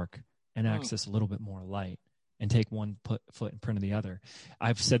in the dark and access a little bit more light and take one foot in front of the other?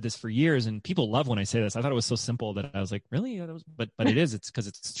 I've said this for years, and people love when I say this. I thought it was so simple that I was like, really? But it is. It's because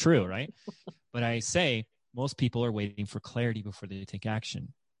it's true, right? But I say most people are waiting for clarity before they take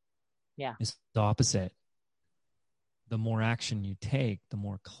action. Yeah. It's the opposite. The more action you take, the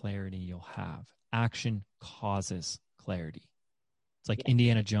more clarity you'll have. Action causes clarity. It's like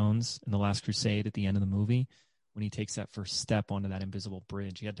Indiana Jones in The Last Crusade at the end of the movie, when he takes that first step onto that invisible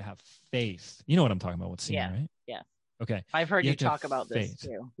bridge. He had to have faith. You know what I'm talking about, what scene, right? Yeah. Okay. I've heard you talk about this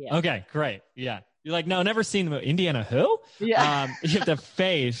too. Yeah. Okay, great. Yeah. You're like, no, never seen the movie. Indiana who? Yeah. You have the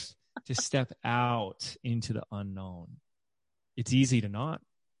faith to step out into the unknown. It's easy to not.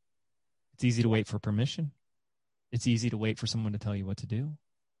 It's easy to wait for permission. It's easy to wait for someone to tell you what to do.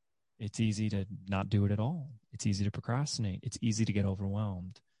 It's easy to not do it at all. It's easy to procrastinate. It's easy to get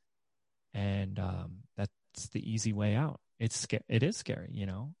overwhelmed. And that's the easy way out. It is scary,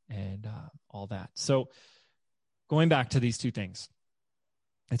 and all that. So going back to these two things,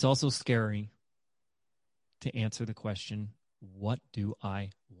 it's also scary to answer the question, what do I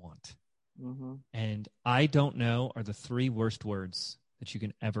want? Mm-hmm. And I don't know are the 3 worst words that you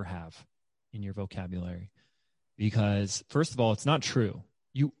can ever have in your vocabulary. Because first of all, it's not true.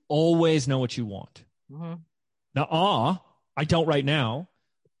 You always know what you want. Mm-hmm. Now, I don't right now.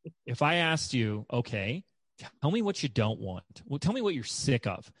 If I asked you, okay, tell me what you don't want. Well, tell me what you're sick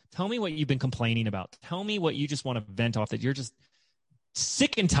of. Tell me what you've been complaining about. Tell me what you just want to vent off that you're just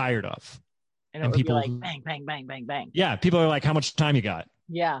sick and tired of. And people be like, bang, bang, bang, bang, bang. Yeah, people are like, how much time you got?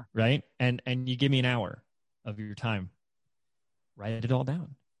 Yeah. Right? And you give me an hour of your time. Write it all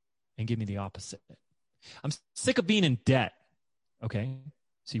down and give me the opposite. I'm sick of being in debt. Okay,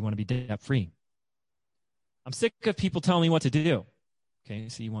 so you want to be debt free. I'm sick of people telling me what to do. Okay,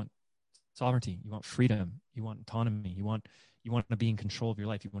 so you want sovereignty, you want freedom, you want autonomy, you want to be in control of your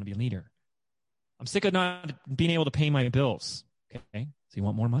life, you want to be a leader. I'm sick of not being able to pay my bills. Okay, so you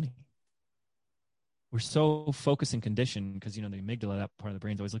want more money. We're so focused and conditioned because the amygdala, that part of the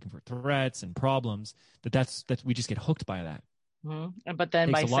brain, is always looking for threats and problems. That we just get hooked by that. Mm-hmm. But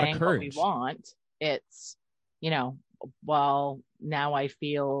then by saying what we want, it's, well, now I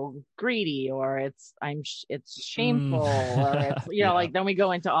feel greedy, or it's shameful, or it's, Yeah. like, then we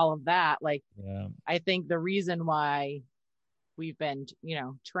go into all of that. Like, Yeah. I think the reason why we've been,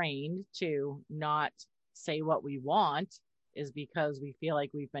 trained to not say what we want is because we feel like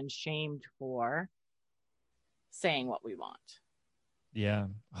we've been shamed for saying what we want. Yeah.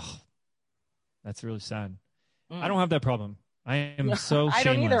 Oh, that's really sad. Mm. I don't have that problem. I am so shameless. I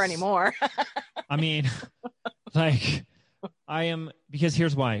don't either anymore. I mean, like, I am, because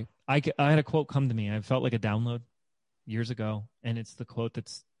here's why. I had a quote come to me. I felt like a download years ago, and it's the quote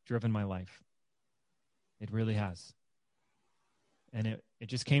that's driven my life. It really has. And it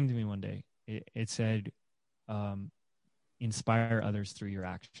just came to me one day. It said, inspire others through your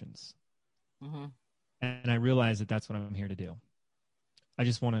actions. Mm-hmm. And I realized that that's what I'm here to do. I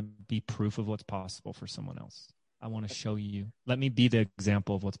just want to be proof of what's possible for someone else. I want to show you. Let me be the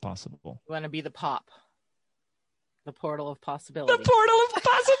example of what's possible. You want to be the the portal of possibility. The portal of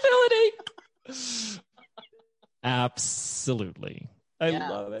possibility. Absolutely. I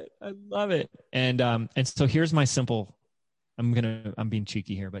love it. I love it. And so here's my simple, I'm being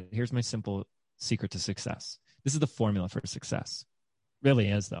cheeky here, but here's my simple secret to success. This is the formula for success. Really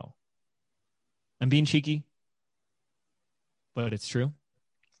is, though. I'm being cheeky, but it's true.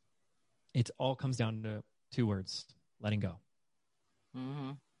 It all comes down to 2 words: letting go.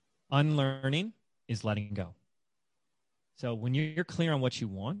 Mm-hmm. Unlearning is letting go. So when you're clear on what you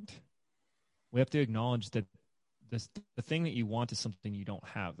want, we have to acknowledge that the thing that you want is something you don't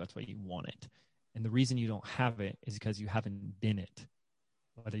have. That's why you want it. And the reason you don't have it is because you haven't been it.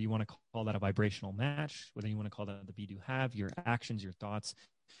 Whether you want to call that a vibrational match, whether you want to call that the be-do have, your actions, your thoughts,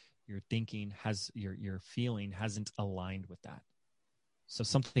 your thinking, your feeling hasn't aligned with that. So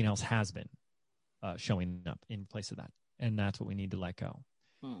something else has been showing up in place of that. And that's what we need to let go.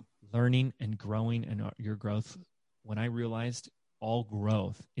 Learning and growing, and your growth, when I realized all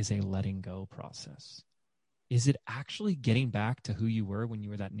growth is a letting go process. Is it actually getting back to who you were when you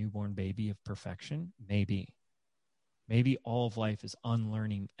were that newborn baby of perfection? Maybe. Maybe all of life is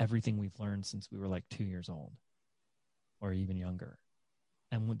unlearning everything we've learned since we were like 2 years old or even younger.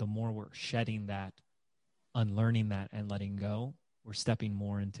 And the more we're shedding that, unlearning that, and letting go, we're stepping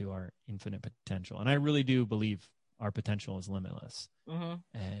more into our infinite potential. And I really do believe our potential is limitless. Mm-hmm.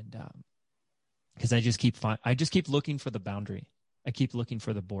 And because I just keep looking for the boundary. I keep looking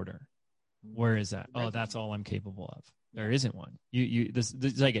for the border. Where is that? Oh, that's all I'm capable of. There isn't one. This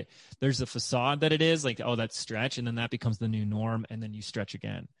like it. There's a facade that it is like, oh, that's stretch, and then that becomes the new norm, and then you stretch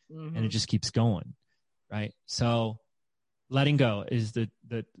again, and it just keeps going, right? So, letting go is to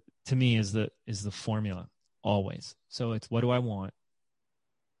me is the formula always. So it's, what do I want?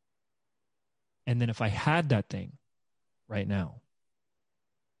 And then if I had that thing right now,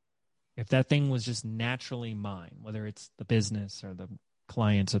 if that thing was just naturally mine, whether it's the business or the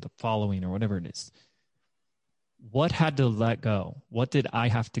clients or the following or whatever it is, what had to let go? What did I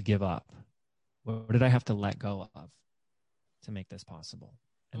have to give up? What did I have to let go of to make this possible?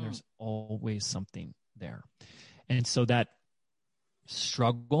 And there's always something there. And so that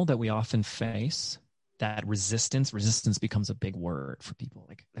struggle that we often face, that resistance becomes a big word for people.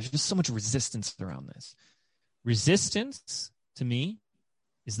 Like, there's just so much resistance around this. Resistance, to me,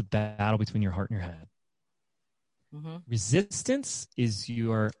 is the battle between your heart and your head. Mm-hmm. Resistance is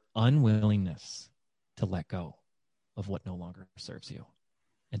your unwillingness to let go of what no longer serves you.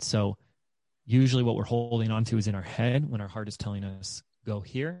 And so usually what we're holding on to is in our head, when our heart is telling us, go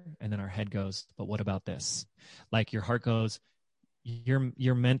here, and then our head goes, but what about this? Like, your heart goes,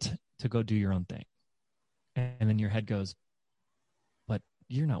 you're meant to go do your own thing. And then your head goes, but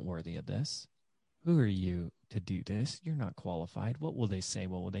you're not worthy of this. Who are you to do this? You're not qualified. What will they say?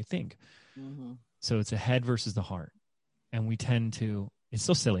 What will they think? Mm-hmm. So it's a head versus the heart. And we tend to, it's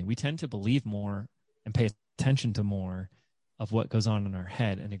so silly, we tend to believe more and pay attention to more of what goes on in our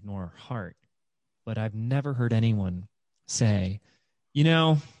head and ignore our heart. But I've never heard anyone say,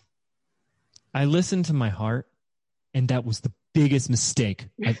 I listened to my heart, and that was the biggest mistake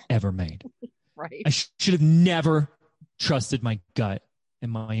I've ever made. Right. I should have never trusted my gut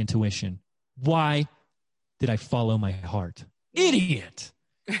and my intuition. Why did I follow my heart? Idiot.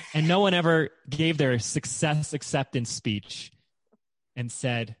 And no one ever gave their success acceptance speech and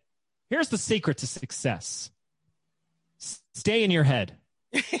said, here's the secret to success. Stay in your head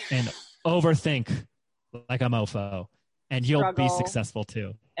and overthink like a mofo, and you'll be successful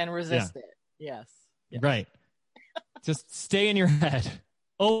too. And resist it. Yes. Right. Just stay in your head,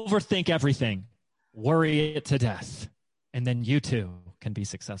 overthink everything, worry it to death, and then you too can be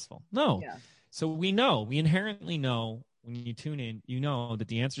successful. No. Yeah. So we inherently know, when you tune in, you know that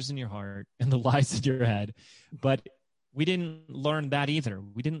the answer's in your heart and the lie's in your head. But we didn't learn that either.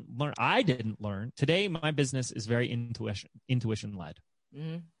 I didn't learn. Today, my business is very intuition led.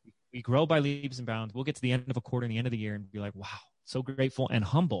 Mm-hmm. We grow by leaps and bounds. We'll get to the end of a quarter and the end of the year and be like, wow, so grateful and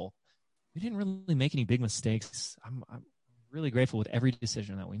humble. We didn't really make any big mistakes. I'm really grateful with every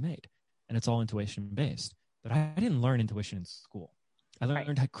decision that we made. And it's all intuition based. But I didn't learn intuition in school. I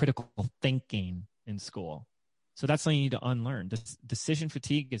learned critical thinking in school. So that's something you need to unlearn. Decision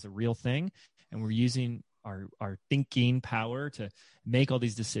fatigue is a real thing. And we're using our thinking power to make all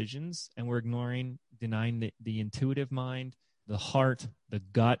these decisions. And we're denying the intuitive mind, the heart, the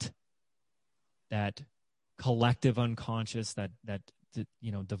gut, that collective unconscious, that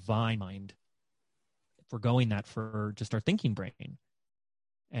divine mind. Forgoing that for just our thinking brain.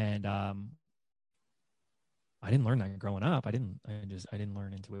 And I didn't learn that growing up. I didn't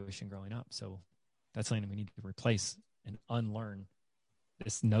learn intuition growing up. So that's something we need to replace and unlearn,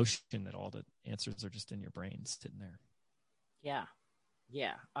 this notion that all the answers are just in your brain sitting there. Yeah.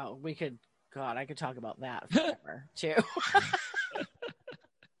 Yeah. Oh, I could talk about that forever too.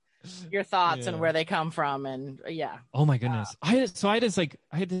 Your thoughts and where they come from. And yeah. Oh my goodness. I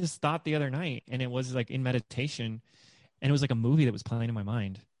had this thought the other night, and it was like in meditation, and it was like a movie that was playing in my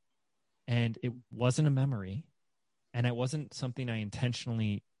mind, and it wasn't a memory, and it wasn't something I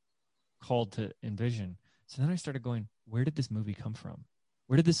intentionally called to envision. So then I started going, where did this movie come from?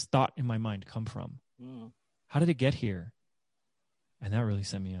 Where did this thought in my mind come from? How did it get here? And that really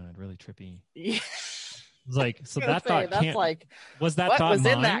sent me on a really trippy. Yeah. Like, so that thought was that thought was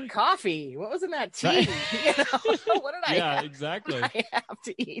mine? In that coffee? What was in that tea? Right. What did exactly. What did I have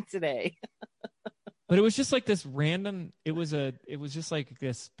to eat today? But it was just like this random, it was just like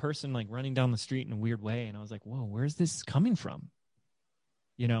this person like running down the street in a weird way. And I was like, whoa, where's this coming from?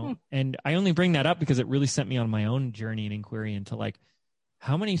 And I only bring that up because it really sent me on my own journey and inquiry into like,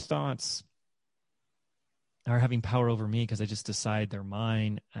 how many thoughts are having power over me because I just decide they're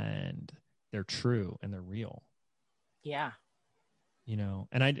mine and they're true and they're real. Yeah.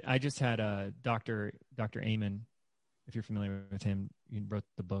 And I just had Dr. Amen, if you're familiar with him, he wrote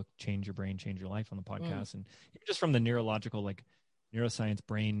the book, Change Your Brain, Change Your Life on the podcast. And just from the neurological, like neuroscience,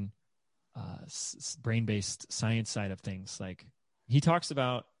 brain-based science side of things, like he talks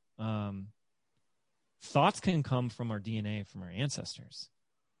about thoughts can come from our DNA, from our ancestors.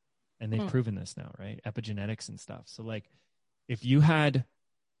 And they've proven this now, right? Epigenetics and stuff. So like if you had,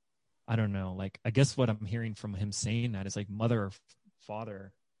 I don't know, like I guess what I'm hearing from him saying that is like mother or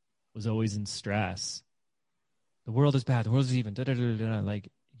father was always in stress. The world is bad. The world is even.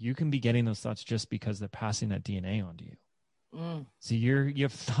 Like you can be getting those thoughts just because they're passing that DNA onto you. So you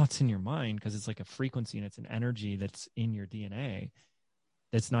have thoughts in your mind because it's like a frequency and it's an energy that's in your DNA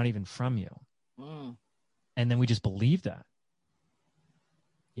that's not even from you. And then we just believe that.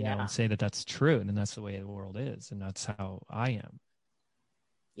 And say that that's true. And then that's the way the world is. And that's how I am.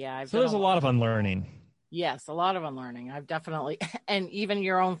 Yeah. So there's a lot of unlearning. Yes, a lot of unlearning. I've definitely, and even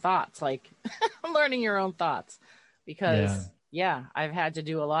your own thoughts, like learning your own thoughts, because I've had to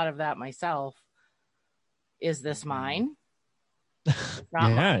do a lot of that myself. Is this mine?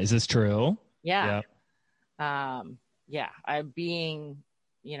 Mine. Is this true? Yeah. I'm being,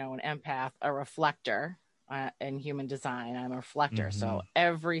 an empath, a reflector. In human design, I'm a reflector. So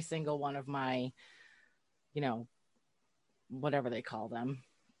every single one of my, whatever they call them,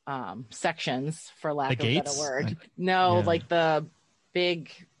 sections, for lack of a better word. Like the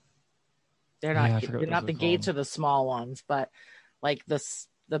big, they're not the gates or the small ones, but like the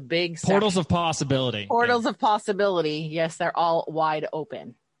big portals of possibility. Portals of possibility. Yes, they're all wide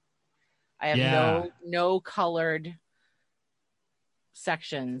open. I have no colored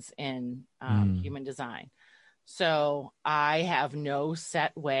sections in human design. So I have no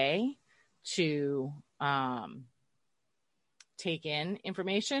set way to take in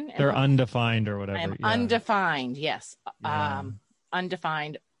information. They're undefined or whatever. I'm undefined. Yes.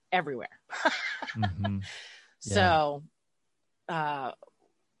 Undefined everywhere. So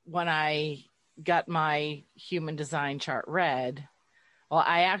when I got my human design chart read, well,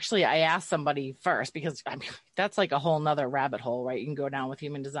 I asked somebody first because that's like a whole nother rabbit hole, right? You can go down with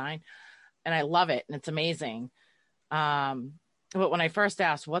human design. And I love it. And it's amazing. But when I first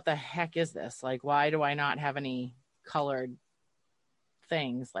asked, what the heck is this? Like, why do I not have any colored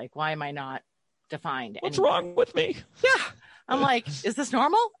things? Like, why am I not defined? What's wrong with me? Yeah. I'm like, is this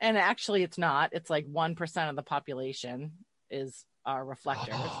normal? And actually it's not. It's like 1% of the population are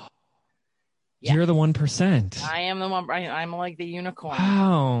reflectors. You're the 1%. I am the one. I'm like the unicorn.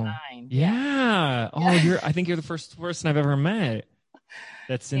 Wow. Yeah. Oh, I think you're the first person I've ever met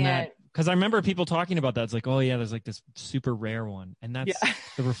that's in that. Because I remember people talking about that. It's like, oh yeah, there's like this super rare one, and that's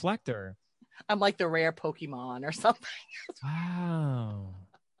the reflector. I'm like the rare Pokemon or something. Wow.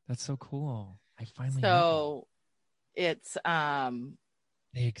 That's so cool. I finally met So it's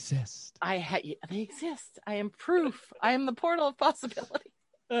they exist. they exist. I am proof. I am the portal of possibility.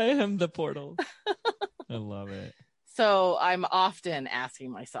 I am the portal. I love it. So I'm often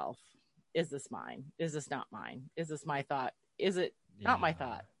asking myself, is this mine? Is this not mine? Is this my thought? Is it not my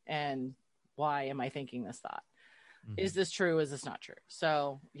thought? And why am I thinking this thought? Mm-hmm. Is this true? Is this not true?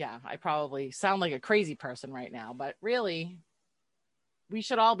 So yeah, I probably sound like a crazy person right now, but really we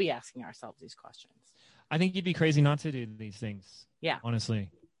should all be asking ourselves these questions. I think you'd be crazy not to do these things. Yeah. Honestly.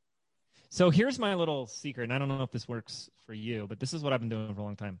 So here's my little secret, and I don't know if this works for you, but this is what I've been doing for a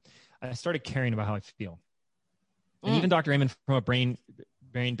long time. I started caring about how I feel. And even Dr. Amen, from a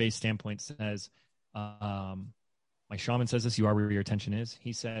brain-based standpoint, says, my shaman says this, you are where your attention is.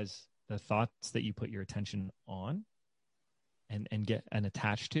 He says the thoughts that you put your attention on and get and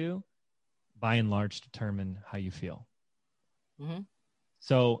attached to, by and large, determine how you feel. Mm-hmm.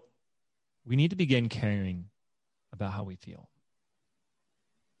 So we need to begin caring about how we feel.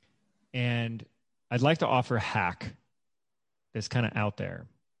 And I'd like to offer a hack that's kind of out there,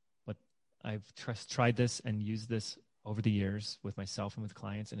 but I've tried this and used this over the years with myself and with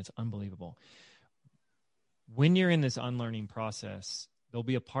clients, and it's unbelievable. When you're in this unlearning process, there'll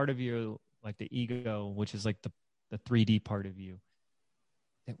be a part of you, like the ego, which is like the 3D part of you,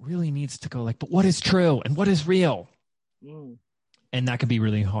 that really needs to go like, but what is true and what is real? Mm. And that can be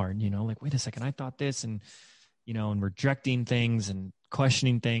really hard, like, wait a second, I thought this, and, and rejecting things and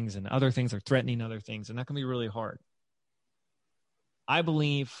questioning things, and other things are threatening other things. And that can be really hard. I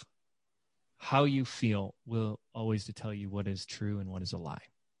believe how you feel will always tell you what is true and what is a lie.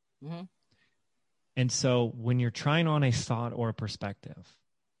 Mm-hmm. And so when you're trying on a thought or a perspective,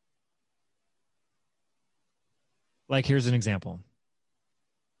 like here's an example.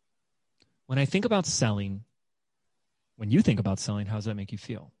 When I think about selling, when you think about selling, how does that make you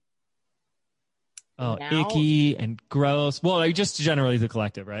feel? Oh, now, icky and gross. Well, like just generally the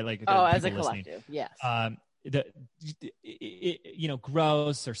collective, right? Like as a collective, yes.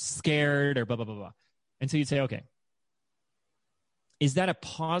 Gross or scared or blah, blah, blah, blah. And so you'd say, okay, is that a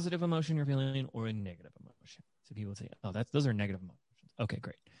positive emotion you're feeling or a negative emotion? So people would say, oh, those are negative emotions. Okay,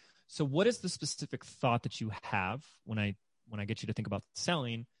 great. So what is the specific thought that you have when I get you to think about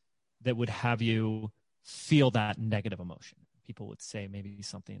selling that would have you feel that negative emotion? People would say maybe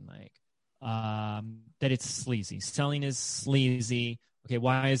something like, that it's sleazy. Selling is sleazy. Okay,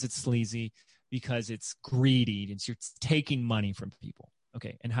 why is it sleazy? Because it's greedy. You're taking money from people.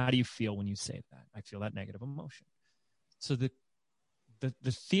 Okay, and how do you feel when you say that? I feel that negative emotion. So the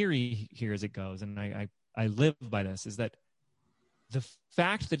theory here as it goes, and I live by this, is that the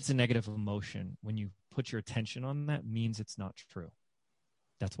fact that it's a negative emotion, when you put your attention on that, means it's not true.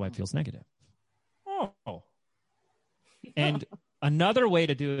 That's why it feels negative. Oh. And another way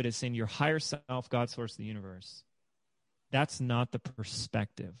to do it is in your higher self, God, source, the universe. That's not the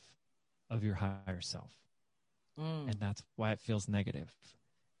perspective of your higher self. And that's why it feels negative.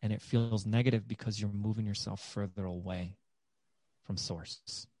 And it feels negative because you're moving yourself further away from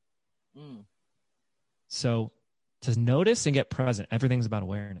source. So to notice and get present, everything's about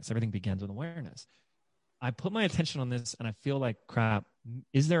awareness. Everything begins with awareness. I put my attention on this and I feel like crap.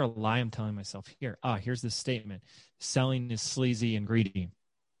 Is there a lie I'm telling myself here? Here's this statement. Selling is sleazy and greedy.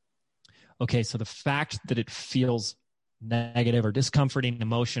 Okay, so the fact that it feels negative or discomforting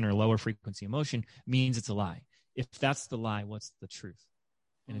emotion or lower frequency emotion means it's a lie. If that's the lie, what's the truth?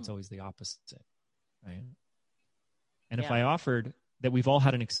 And it's always the opposite, right? And if I offered that we've all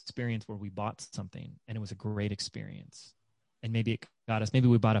had an experience where we bought something and it was a great experience, and maybe it got us, maybe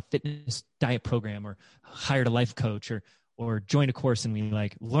we bought a fitness diet program or hired a life coach or joined a course and we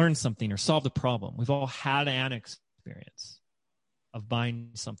like learned something or solved a problem. We've all had an experience of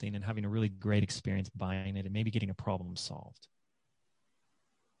buying something and having a really great experience buying it and maybe getting a problem solved.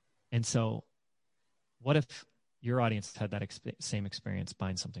 And so what if your audience had that same experience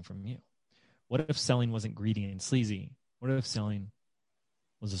buying something from you? What if selling wasn't greedy and sleazy? What if selling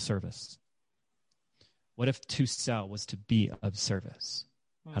was a service? What if to sell was to be of service?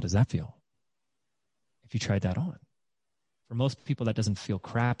 How does that feel? If you tried that on. For most people, that doesn't feel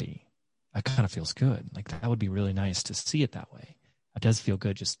crappy. That kind of feels good. Like that would be really nice to see it that way. It does feel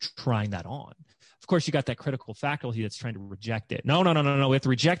good just trying that on. Of course, you got that critical faculty that's trying to reject it. No. We have to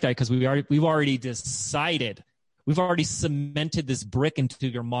reject that because we've already decided. We've already cemented this brick into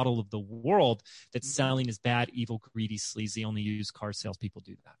your model of the world that selling is bad, evil, greedy, sleazy. Only used car salespeople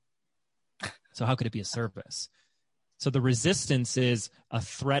do that. So how could it be a service? So the resistance is a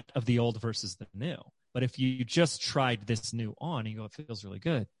threat of the old versus the new. But if you just tried this new on and you go, it feels really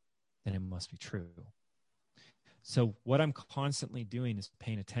good, then it must be true. So what I'm constantly doing is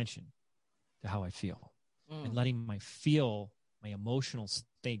paying attention to how I feel and letting my emotional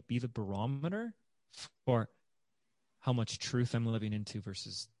state be the barometer for how much truth I'm living into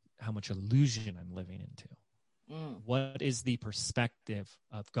versus how much illusion I'm living into. What is the perspective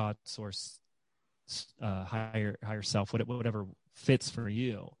of God, source, higher self, whatever fits for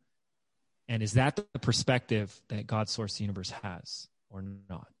you? And is that the perspective that God, source, the universe has or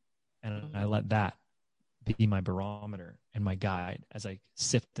not? And I let that be my barometer and my guide as I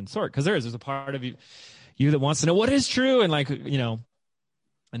sift and sort. Because there's a part of you that wants to know what is true, and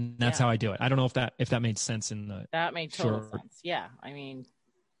and that's how I do it. I don't know if that made sense in the that made total sense. Yeah, I mean,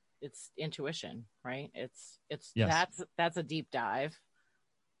 it's intuition, right? It's yes. That's a deep dive,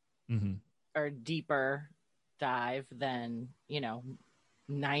 or deeper dive than 99%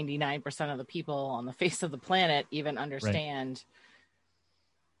 of the people on the face of the planet even understand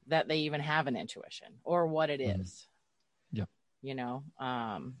that they even have an intuition or what it is.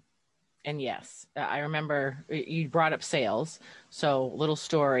 And yes, I remember you brought up sales. So little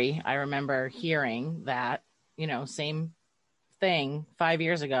story. I remember hearing that, same thing 5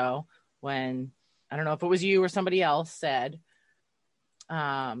 years ago when, I don't know if it was you or somebody else said,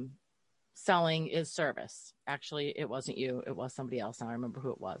 selling is service. Actually, it wasn't you. It was somebody else. I remember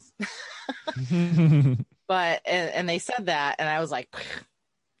who it was. But, and they said that, and I was like,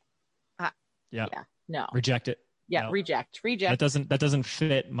 no. Reject it. Yeah. No. Reject. That doesn't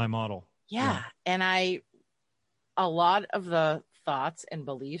fit my model. Yeah. And a lot of the thoughts and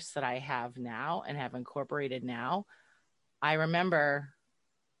beliefs that I have now and have incorporated now, I remember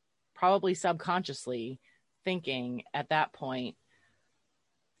probably subconsciously thinking at that point,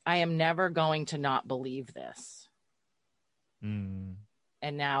 I am never going to not believe this. And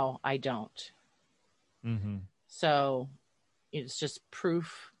now I don't. So it's just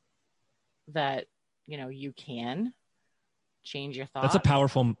proof that, you can change your thoughts.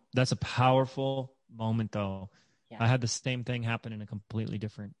 That's a powerful moment though. Yeah. I had the same thing happen in a completely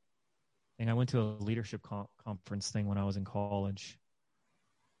different thing. I went to a leadership conference thing when I was in college.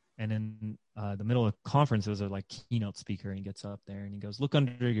 And in the middle of the conference, there was a keynote speaker, and he gets up there and he goes, look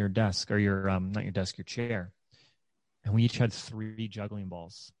under your desk, or your, not your desk, your chair. And we each had 3 juggling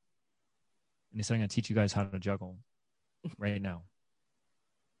balls. And he said, I'm going to teach you guys how to juggle right now.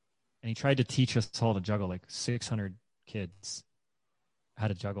 And he tried to teach us all to juggle, 600 kids how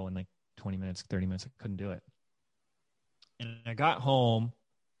to juggle in 20 minutes, 30 minutes. I couldn't do it. And I got home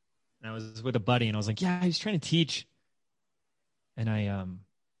and I was with a buddy and I was like, yeah, he's trying to teach. And I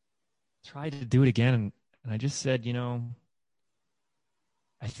tried to do it again. And I just said,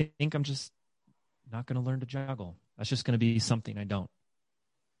 I think I'm just not going to learn to juggle. That's just going to be something I don't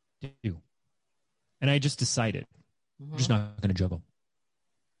do. And I just decided I'm just not going to juggle.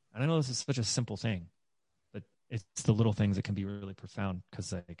 And I know this is such a simple thing, but it's the little things that can be really profound,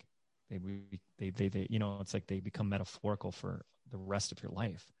 because they it's like they become metaphorical for the rest of your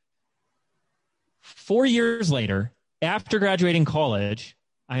life. 4 years later, after graduating college,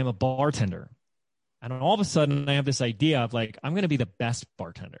 I am a bartender. And all of a sudden I have this idea of I'm going to be the best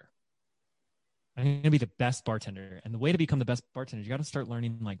bartender. I'm going to be the best bartender. And the way to become the best bartender, you got to start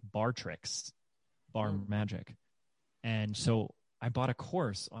learning bar tricks, bar magic. And so I bought a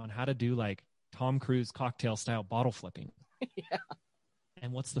course on how to do Tom Cruise cocktail style bottle flipping. Yeah.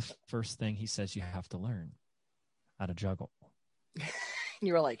 And what's the first thing he says you have to learn? How to juggle.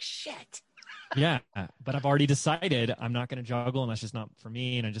 You were like, shit. Yeah. But I've already decided I'm not going to juggle, and that's just not for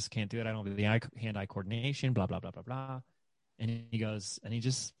me. And I just can't do it. I don't have the hand-eye coordination, blah, blah, blah, blah, blah. And he goes, and he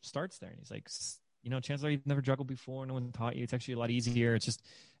just starts there. And he's like, chances are you've never juggled before. No one taught you. It's actually a lot easier. It's just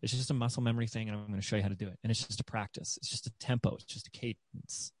a muscle memory thing. And I'm going to show you how to do it. And it's just a practice. It's just a tempo. It's just a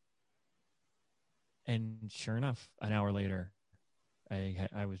cadence. And sure enough, an hour later,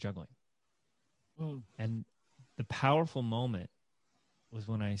 I was juggling. And the powerful moment was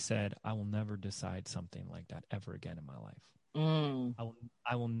when I said, I will never decide something like that ever again in my life.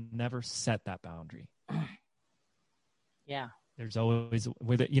 I will never set that boundary. Yeah. There's always,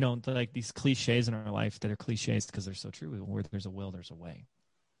 these cliches in our life that are cliches because they're so true. Where there's a will, there's a way.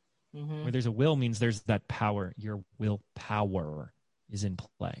 Where there's a will means there's that power. Your willpower is in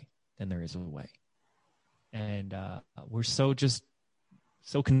play. Then there is a way. And we're so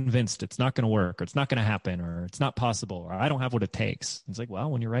convinced it's not going to work, or it's not going to happen, or it's not possible, or I don't have what it takes. It's well,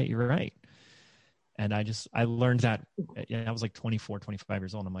 when you're right, you're right. And I learned that. I was 24, 25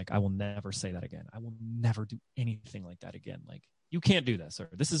 years old. And I'm I will never say that again. I will never do anything like that again. You can't do this, or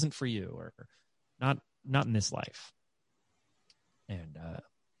this isn't for you, or not in this life. And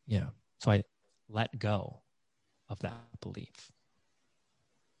so I let go of that belief.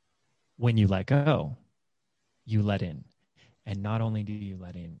 when you let go, you let in. And not only do you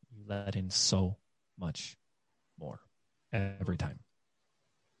let in so much more every time.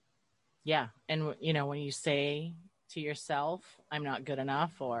 Yeah. And, you know, when you say to yourself, I'm not good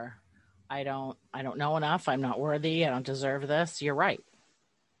enough, or I don't know enough, I'm not worthy, I don't deserve this, you're right.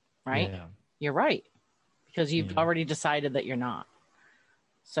 Right? Yeah. You're right. Because you've already decided that you're not.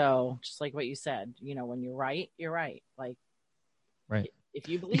 So just like what you said, you know, when you're right, you're right. Like, right. If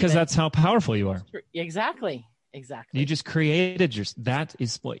you believe because that's how powerful you are. Exactly. You just created that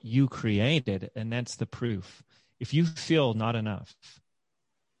is what you created. And that's the proof. If you feel not enough,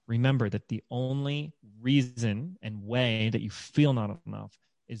 remember that the only reason and way that you feel not enough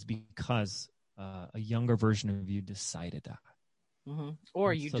is because a younger version of you decided that. Mm-hmm.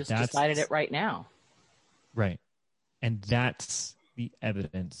 Or you just decided it right now. Right. And that's the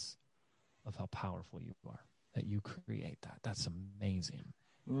evidence of how powerful you are, that you create that. That's amazing.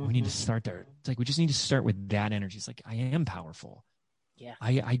 Mm-hmm. We need to start there. It's like we just need to start with that energy. It's like, I am powerful. Yeah.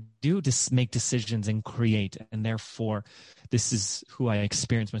 I do just make decisions and create, and therefore this is who I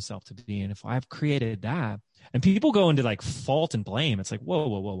experience myself to be. And if I've created that, and people go into like fault and blame, it's like,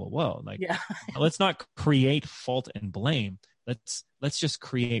 whoa. Like, let's not create fault and blame. Let's just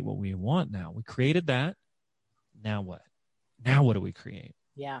create what we want now. We created that. Now what? Now what do we create?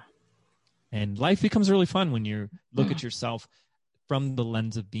 Yeah. And life becomes really fun when you look at yourself from the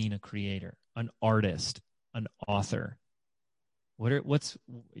lens of being a creator, an artist, an author.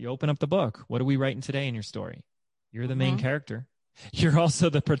 You open up the book. What are we writing today in your story? You're the main character. You're also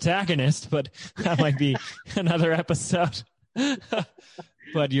the protagonist, but that might be another episode.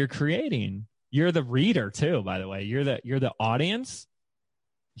 But you're creating. You're the reader too, by the way. You're the audience.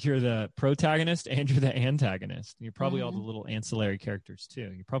 You're the protagonist and you're the antagonist. You're probably all the little ancillary characters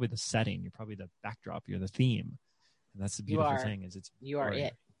too. You're probably the setting. You're probably the backdrop. You're the theme. And that's the beautiful thing is you are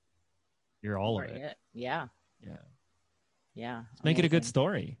it. You're all of it. Yeah. Yeah. Yeah. Let's make it a good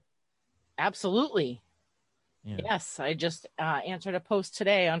story. Absolutely. Yeah. Yes. I just answered a post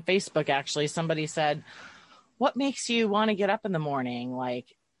today on Facebook. Actually, somebody said, what makes you want to get up in the morning?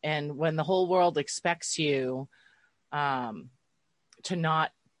 Like, and when the whole world expects you to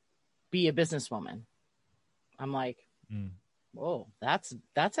not be a businesswoman. I'm like, whoa, that's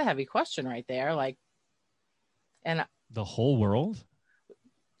a heavy question right there. Like, and the whole world?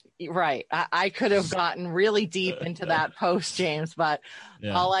 Right. I could have gotten really deep into that post, James, but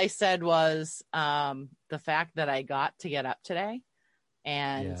all I said was the fact that I got to get up today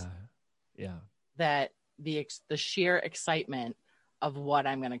and that the sheer excitement of what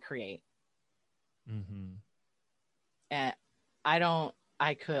I'm going to create. Mm-hmm. And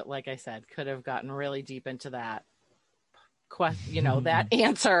I could, like I said, could have gotten really deep into that question, that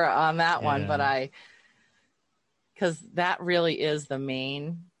answer on that one, but because that really is the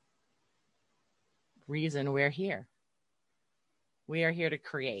main reason we're here. We are here to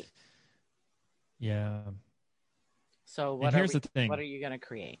create. Yeah. So here's the thing. What are you going to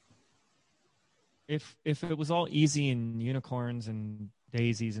create? If it was all easy and unicorns and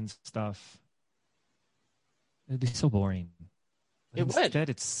daisies and stuff, it'd be so boring. But instead,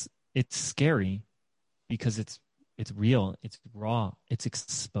 it's scary because it's real, it's raw, it's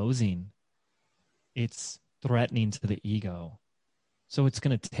exposing, it's threatening to the ego. So it's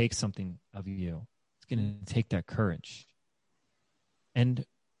going to take something of you. It's going to take that courage. And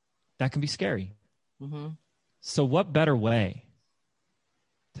that can be scary. Mm-hmm. So what better way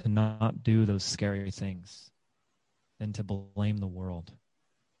to not do those scary things than to blame the world?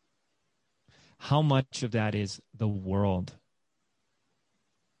 How much of that is the world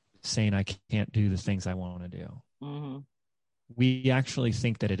saying I can't do the things I want to do? Mm-hmm. We actually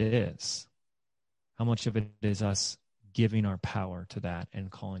think that it is. How much of it is us giving our power to that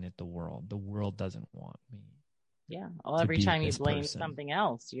and calling it the world? The world doesn't want me. Yeah. Well, every time you blame something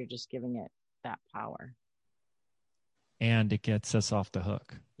else, you're just giving it that power. And it gets us off the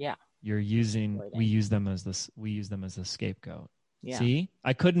hook. Yeah. We use them as a scapegoat. Yeah. See,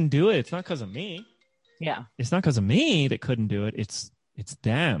 I couldn't do it. It's not because of me. Yeah. It's not because of me that couldn't do it. It's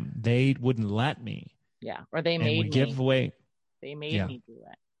them. They wouldn't let me. Yeah. Or they made me give away. They made me do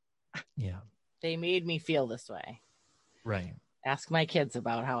it. Yeah. They made me feel this way. Right. Ask my kids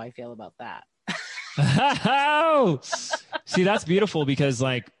about how I feel about that. See, that's beautiful because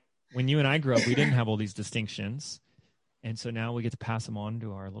like when you and I grew up, we didn't have all these distinctions. And so now we get to pass them on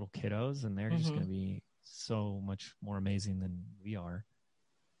to our little kiddos and they're just going to be so much more amazing than we are.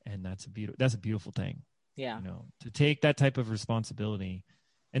 And that's a beautiful thing. Yeah. To take that type of responsibility.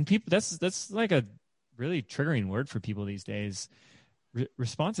 And people, that's like a really triggering word for people these days.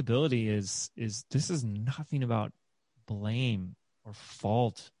 Responsibility is this is nothing about blame or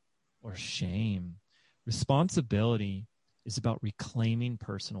fault or shame. Responsibility is about reclaiming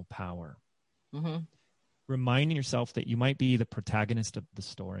personal power. Mm-hmm. Reminding yourself that you might be the protagonist of the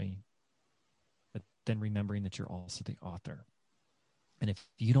story, but then remembering that you're also the author. And if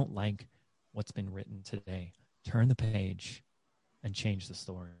you don't like what's been written today, turn the page and change the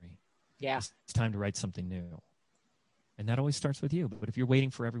story. Yeah. It's time to write something new. And that always starts with you. But if you're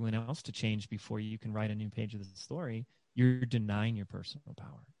waiting for everyone else to change before you can write a new page of the story, you're denying your personal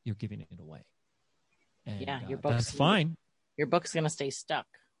power. You're giving it away. And yeah, your book's that's fine. Your book's going to stay stuck,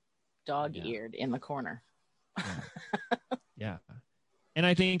 dog-eared in the corner. Yeah. And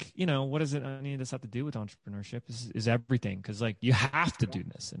I think, what does it, any of this have to do with entrepreneurship is everything. Because like you have to do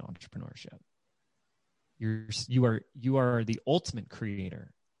this in entrepreneurship. You are the ultimate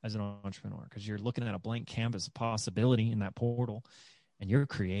creator as an entrepreneur, because you're looking at a blank canvas of possibility in that portal and you're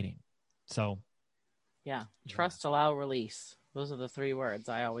creating. So trust, allow, release. Those are the 3 words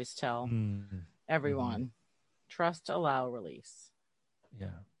I always tell everyone. Mm-hmm. Trust, allow, release. Yeah.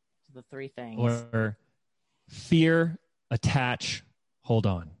 The 3 things. Or fear, attach, hold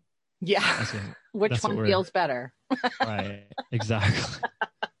on. Yeah. Which one feels better? Right. Exactly.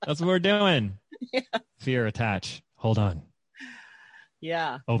 That's what we're doing. Yeah. Fear, attach, hold on.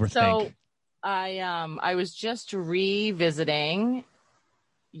 Yeah. Overthink. So I was just revisiting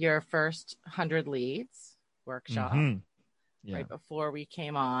your first 100 leads workshop right before we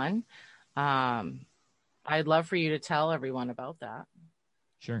came on. I'd love for you to tell everyone about that.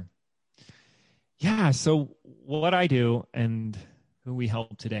 Sure. Yeah. So what I do and who we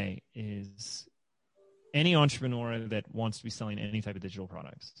help today is any entrepreneur that wants to be selling any type of digital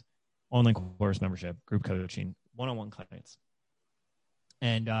products, online course membership, group coaching, one-on-one clients,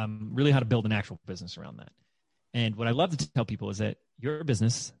 and really how to build an actual business around that. And what I love to tell people is that your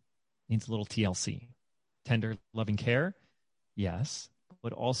business needs a little TLC, tender, loving care. Yes.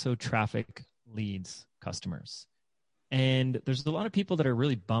 But also traffic, leads, customers. And there's a lot of people that are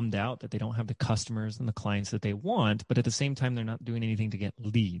really bummed out that they don't have the customers and the clients that they want, but at the same time, they're not doing anything to get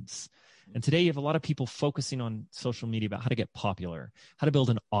leads. And today you have a lot of people focusing on social media about how to get popular, how to build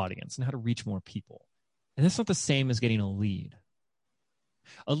an audience, and how to reach more people. And that's not the same as getting a lead.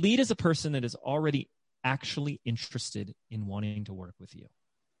 A lead is a person that is already actually interested in wanting to work with you.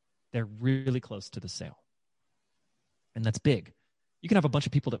 They're really close to the sale. And that's big. You can have a bunch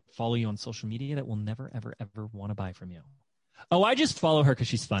of people that follow you on social media that will never, ever, ever want to buy from you. Oh, I just follow her because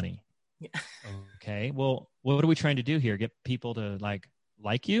she's funny. Yeah. Okay. Well, what are we trying to do here? Get people to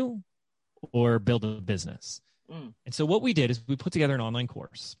like you or build a business? And so what we did is we put together an online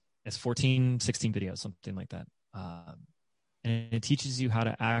course. It's 14, 16 videos, something like that. And it teaches you how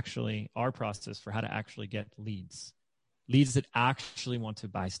to our process for how to actually get leads that actually want to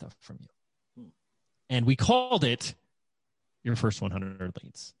buy stuff from you. And we called it your first 100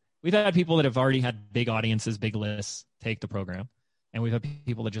 leads. We've had people that have already had big audiences, big lists, take the program. And we've had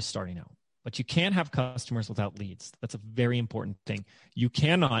people that are just starting out. But you can't have customers without leads. That's a very important thing. You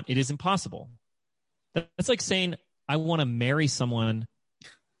cannot, it is impossible. That's like saying, I want to marry someone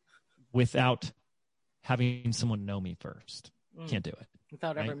without having someone know me first. Can't do it.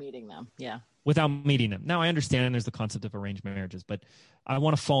 Without ever meeting them. Yeah. Without meeting them. Now, I understand there's the concept of arranged marriages, but I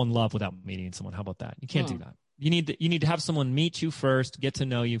want to fall in love without meeting someone. How about that? You can't do that. You need to have someone meet you first, get to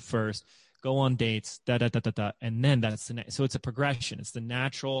know you first, go on dates, and then that's the next. So it's a progression. It's the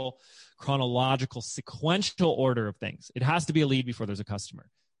natural, chronological, sequential order of things. It has to be a lead before there's a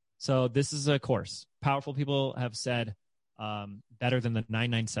customer. So this is a course. Powerful people have said better than the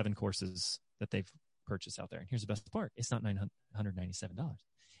 997 courses that they've purchased out there. And here's the best part. It's not $997.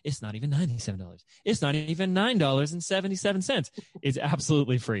 It's not even $97. It's not even $9.77. It's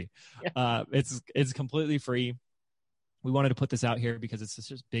absolutely free. Yeah. It's completely free. We wanted to put this out here because it's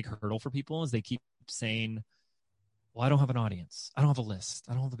just a big hurdle for people as they keep saying, well, I don't have an audience. I don't have a list.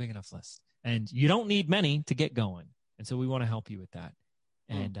 I don't have a big enough list. And you don't need many to get going. And so we want to help you with that.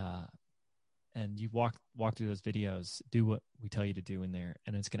 And you walk through those videos, do what we tell you to do in there,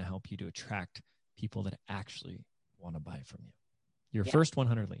 and it's going to help you to attract people that actually want to buy from you. Your first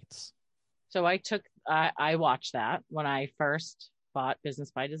 100 leads. So I watched that when I first bought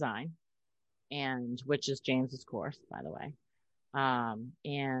Business by Design, which is James's course, by the way,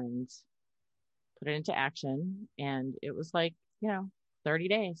 and put it into action. And it was 30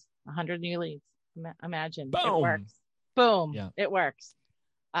 days, 100 new leads. Imagine. Boom. It works. Boom. Yeah. It works.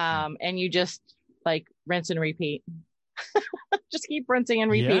 And you just rinse and repeat. Just keep rinsing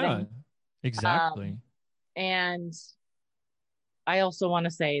and repeating. Yeah, exactly. And I also want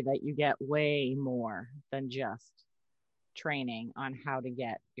to say that you get way more than just training on how to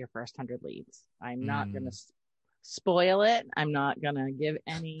get your first 100 leads. I'm not going to spoil it. I'm not going to give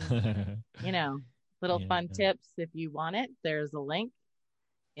any, little fun Yeah. tips. If you want it, there's a link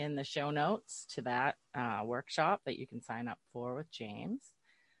in the show notes to that workshop that you can sign up for with James.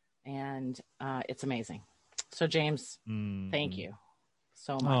 And it's amazing. So James, thank you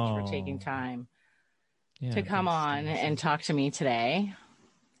so much for taking time to come on and talk to me today.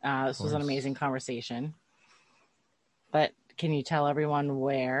 This was an amazing conversation. But can you tell everyone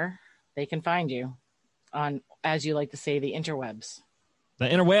where they can find you on, as you like to say, the interwebs? The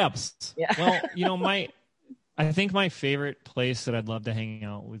interwebs. Yeah. Well, I think my favorite place that I'd love to hang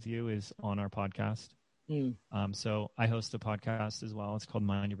out with you is on our podcast. So I host a podcast as well. It's called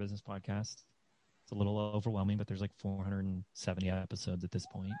Mind Your Business Podcast. It's a little overwhelming, but there's like 470 episodes at this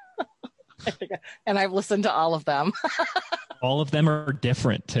point. And I've listened to all of them. All of them are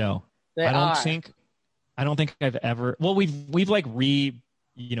different too. I don't think I've ever. Well, we've like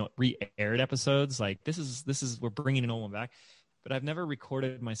re-aired episodes. Like this is we're bringing an old one back, but I've never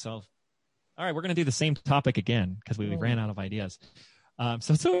recorded myself. All right, we're going to do the same topic again because we ran out of ideas.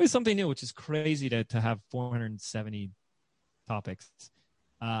 So it's always something new, which is crazy to have 470 topics.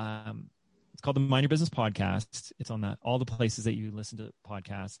 It's called the Mind Your Business Podcast. It's on all the places that you listen to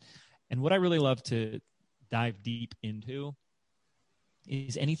podcasts. And what I really love to dive deep into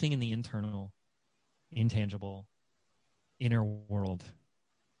is anything in the internal, intangible, inner world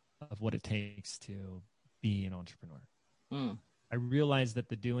of what it takes to be an entrepreneur. I realize that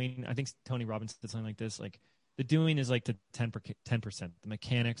the doing, I think Tony Robbins said something like this, like the doing is like the 10%, the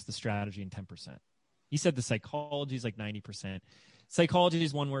mechanics, the strategy, and 10%. He said the psychology is like 90%. Psychology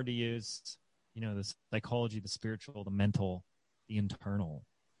is one word to use, the psychology, the spiritual, the mental, the internal.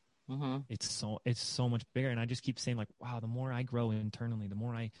 It's so much bigger. And I just keep saying like, wow, the more I grow internally, the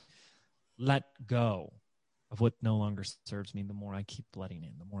more I let go of what no longer serves me, the more I keep letting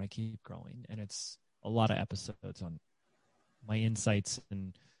in, the more I keep growing. And it's a lot of episodes on my insights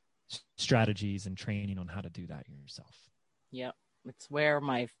and strategies and training on how to do that yourself. Yep. It's where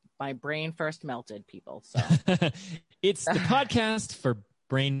my brain first melted, people. So it's the podcast for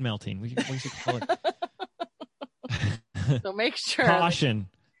brain melting. We should call it. So make sure. Caution.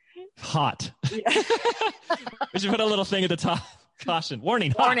 Hot. Yeah. We should put a little thing at the top. Caution.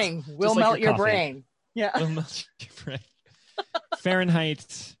 Warning. Hot. Warning. We'll melt your brain. Yeah. We'll melt your brain.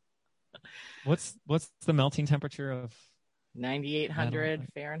 Fahrenheit. What's the melting temperature of 9,800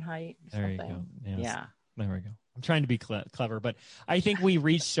 Fahrenheit? There you go. Yes. Yeah. There we go. I'm trying to be clever, but I think we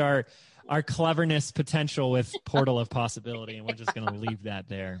reached our cleverness potential with Portal of Possibility, and we're just going to leave that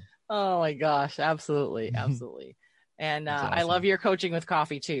there. Oh my gosh. Absolutely. Absolutely. And awesome. I love your coaching with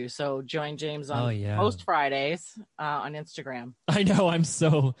coffee too. So join James on most Fridays on Instagram. I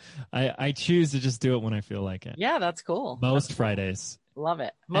know. I choose to just do it when I feel like it. Yeah, that's cool. Most Fridays. Love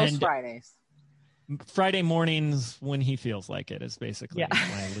it. Most Fridays. Friday mornings when he feels like it is basically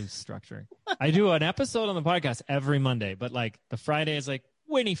my loose structure. I do an episode on the podcast every Monday, but like the Friday is like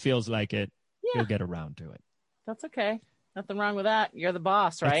when he feels like it, he'll get around to it. That's okay. Nothing wrong with that. You're the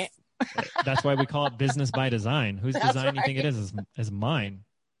boss, right? That's why we call it business by design. Whose design do you think it is mine?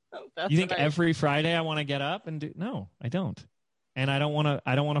 You think every Friday I want to get up and do? No, I don't. And I don't want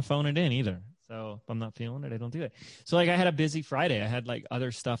to phone it in either. So if I'm not feeling it, I don't do it. So like I had a busy Friday. I had like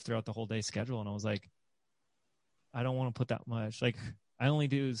other stuff throughout the whole day schedule. And I was like, I don't want to put that much. Like I only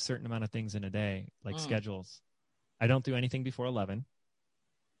do a certain amount of things in a day, like schedules. I don't do anything before 11.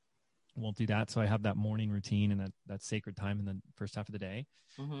 I won't do that. So I have that morning routine and that sacred time in the first half of the day.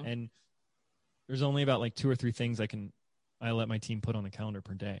 And there's only about like 2 or 3 things I let my team put on the calendar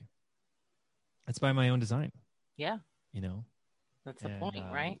per day. That's by my own design. Yeah. That's the point,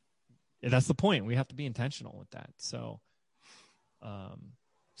 right? That's the point. We have to be intentional with that. So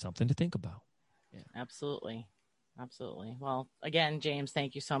something to think about. Yeah. Absolutely. Absolutely. Well, again, James,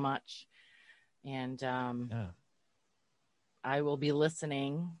 thank you so much. And I will be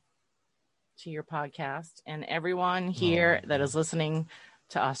listening to your podcast, and everyone here that is listening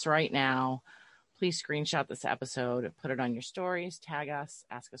to us right now, please screenshot this episode, put it on your stories, tag us,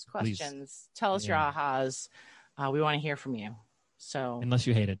 ask us questions, tell us your ahas. We want to hear from you. So unless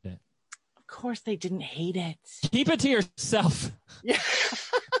you hated it. Of course they didn't hate it. Keep it to yourself. Yeah.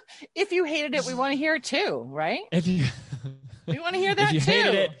 If you hated it, we want to hear it too, right? We want to hear that too. If you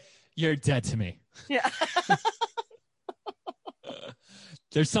hated it, you're dead to me. Yeah.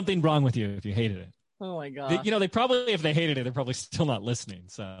 There's something wrong with you if you hated it. Oh my God. They probably, if they hated it, they're probably still not listening.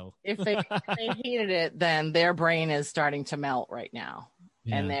 So if they hated it, then their brain is starting to melt right now.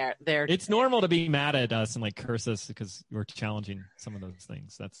 Yeah. And they're it's normal to be mad at us and like curse us because we're challenging some of those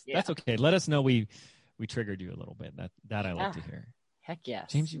things. That's okay. Let us know we triggered you a little bit. That I like to hear. Heck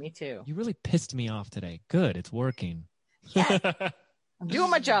yes. James, me too. You really pissed me off today. Good. It's working. Yes. I'm doing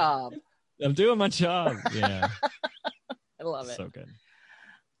my job. I'm doing my job. Yeah. I love it. So good.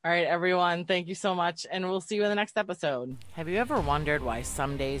 All right, everyone. Thank you so much. And we'll see you in the next episode. Have you ever wondered why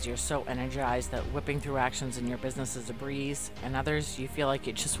some days you're so energized that whipping through actions in your business is a breeze, and others you feel like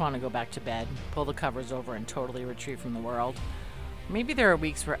you just want to go back to bed, pull the covers over, and totally retreat from the world? Maybe there are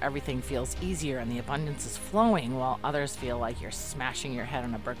weeks where everything feels easier and the abundance is flowing, while others feel like you're smashing your head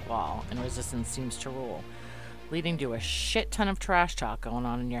on a brick wall and resistance seems to rule, leading to a shit ton of trash talk going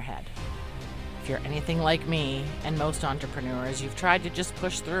on in your head. If you're anything like me and most entrepreneurs, you've tried to just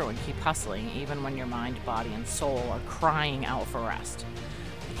push through and keep hustling even when your mind, body, and soul are crying out for rest.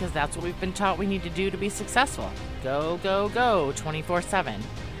 Because that's what we've been taught we need to do to be successful. Go, go, go, 24/7.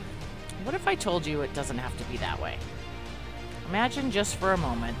 What if I told you it doesn't have to be that way? Imagine just for a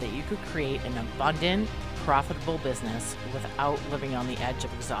moment that you could create an abundant, profitable business without living on the edge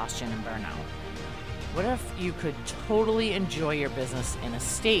of exhaustion and burnout. What if you could totally enjoy your business in a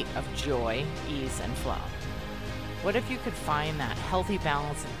state of joy, ease, and flow? What if you could find that healthy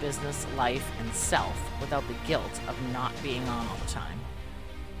balance of business, life, and self without the guilt of not being on all the time?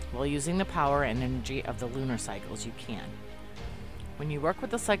 While using the power and energy of the lunar cycles, you can. When you work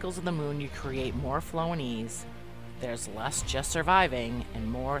with the cycles of the moon, you create more flow and ease. There's less just surviving and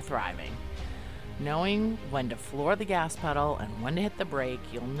more thriving. Knowing when to floor the gas pedal and when to hit the brake,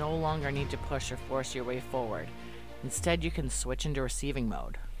 you'll no longer need to push or force your way forward. Instead, you can switch into receiving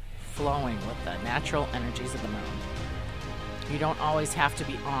mode, flowing with the natural energies of the moon. You don't always have to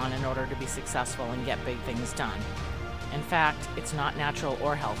be on in order to be successful and get big things done. In fact, it's not natural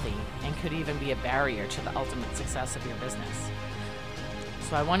or healthy and could even be a barrier to the ultimate success of your business.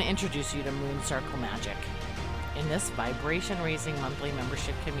 So I want to introduce you to Moon Circle Magic. In this vibration-raising monthly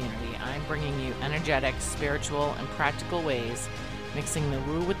membership community, I'm bringing you energetic, spiritual, and practical ways, mixing the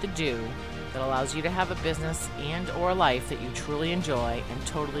woo with the do, that allows you to have a business and or life that you truly enjoy and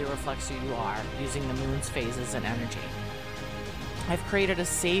totally reflects who you are, using the moon's phases and energy. I've created a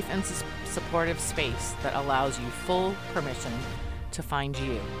safe and supportive space that allows you full permission to find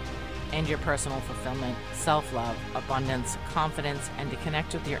you and your personal fulfillment, self-love, abundance, confidence, and to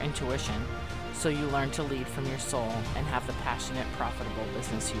connect with your intuition, so you learn to lead from your soul and have the passionate, profitable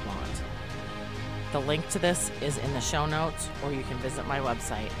business you want. The link to this is in the show notes, or you can visit my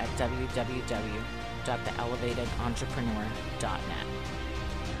website at www.theelevatedentrepreneur.net.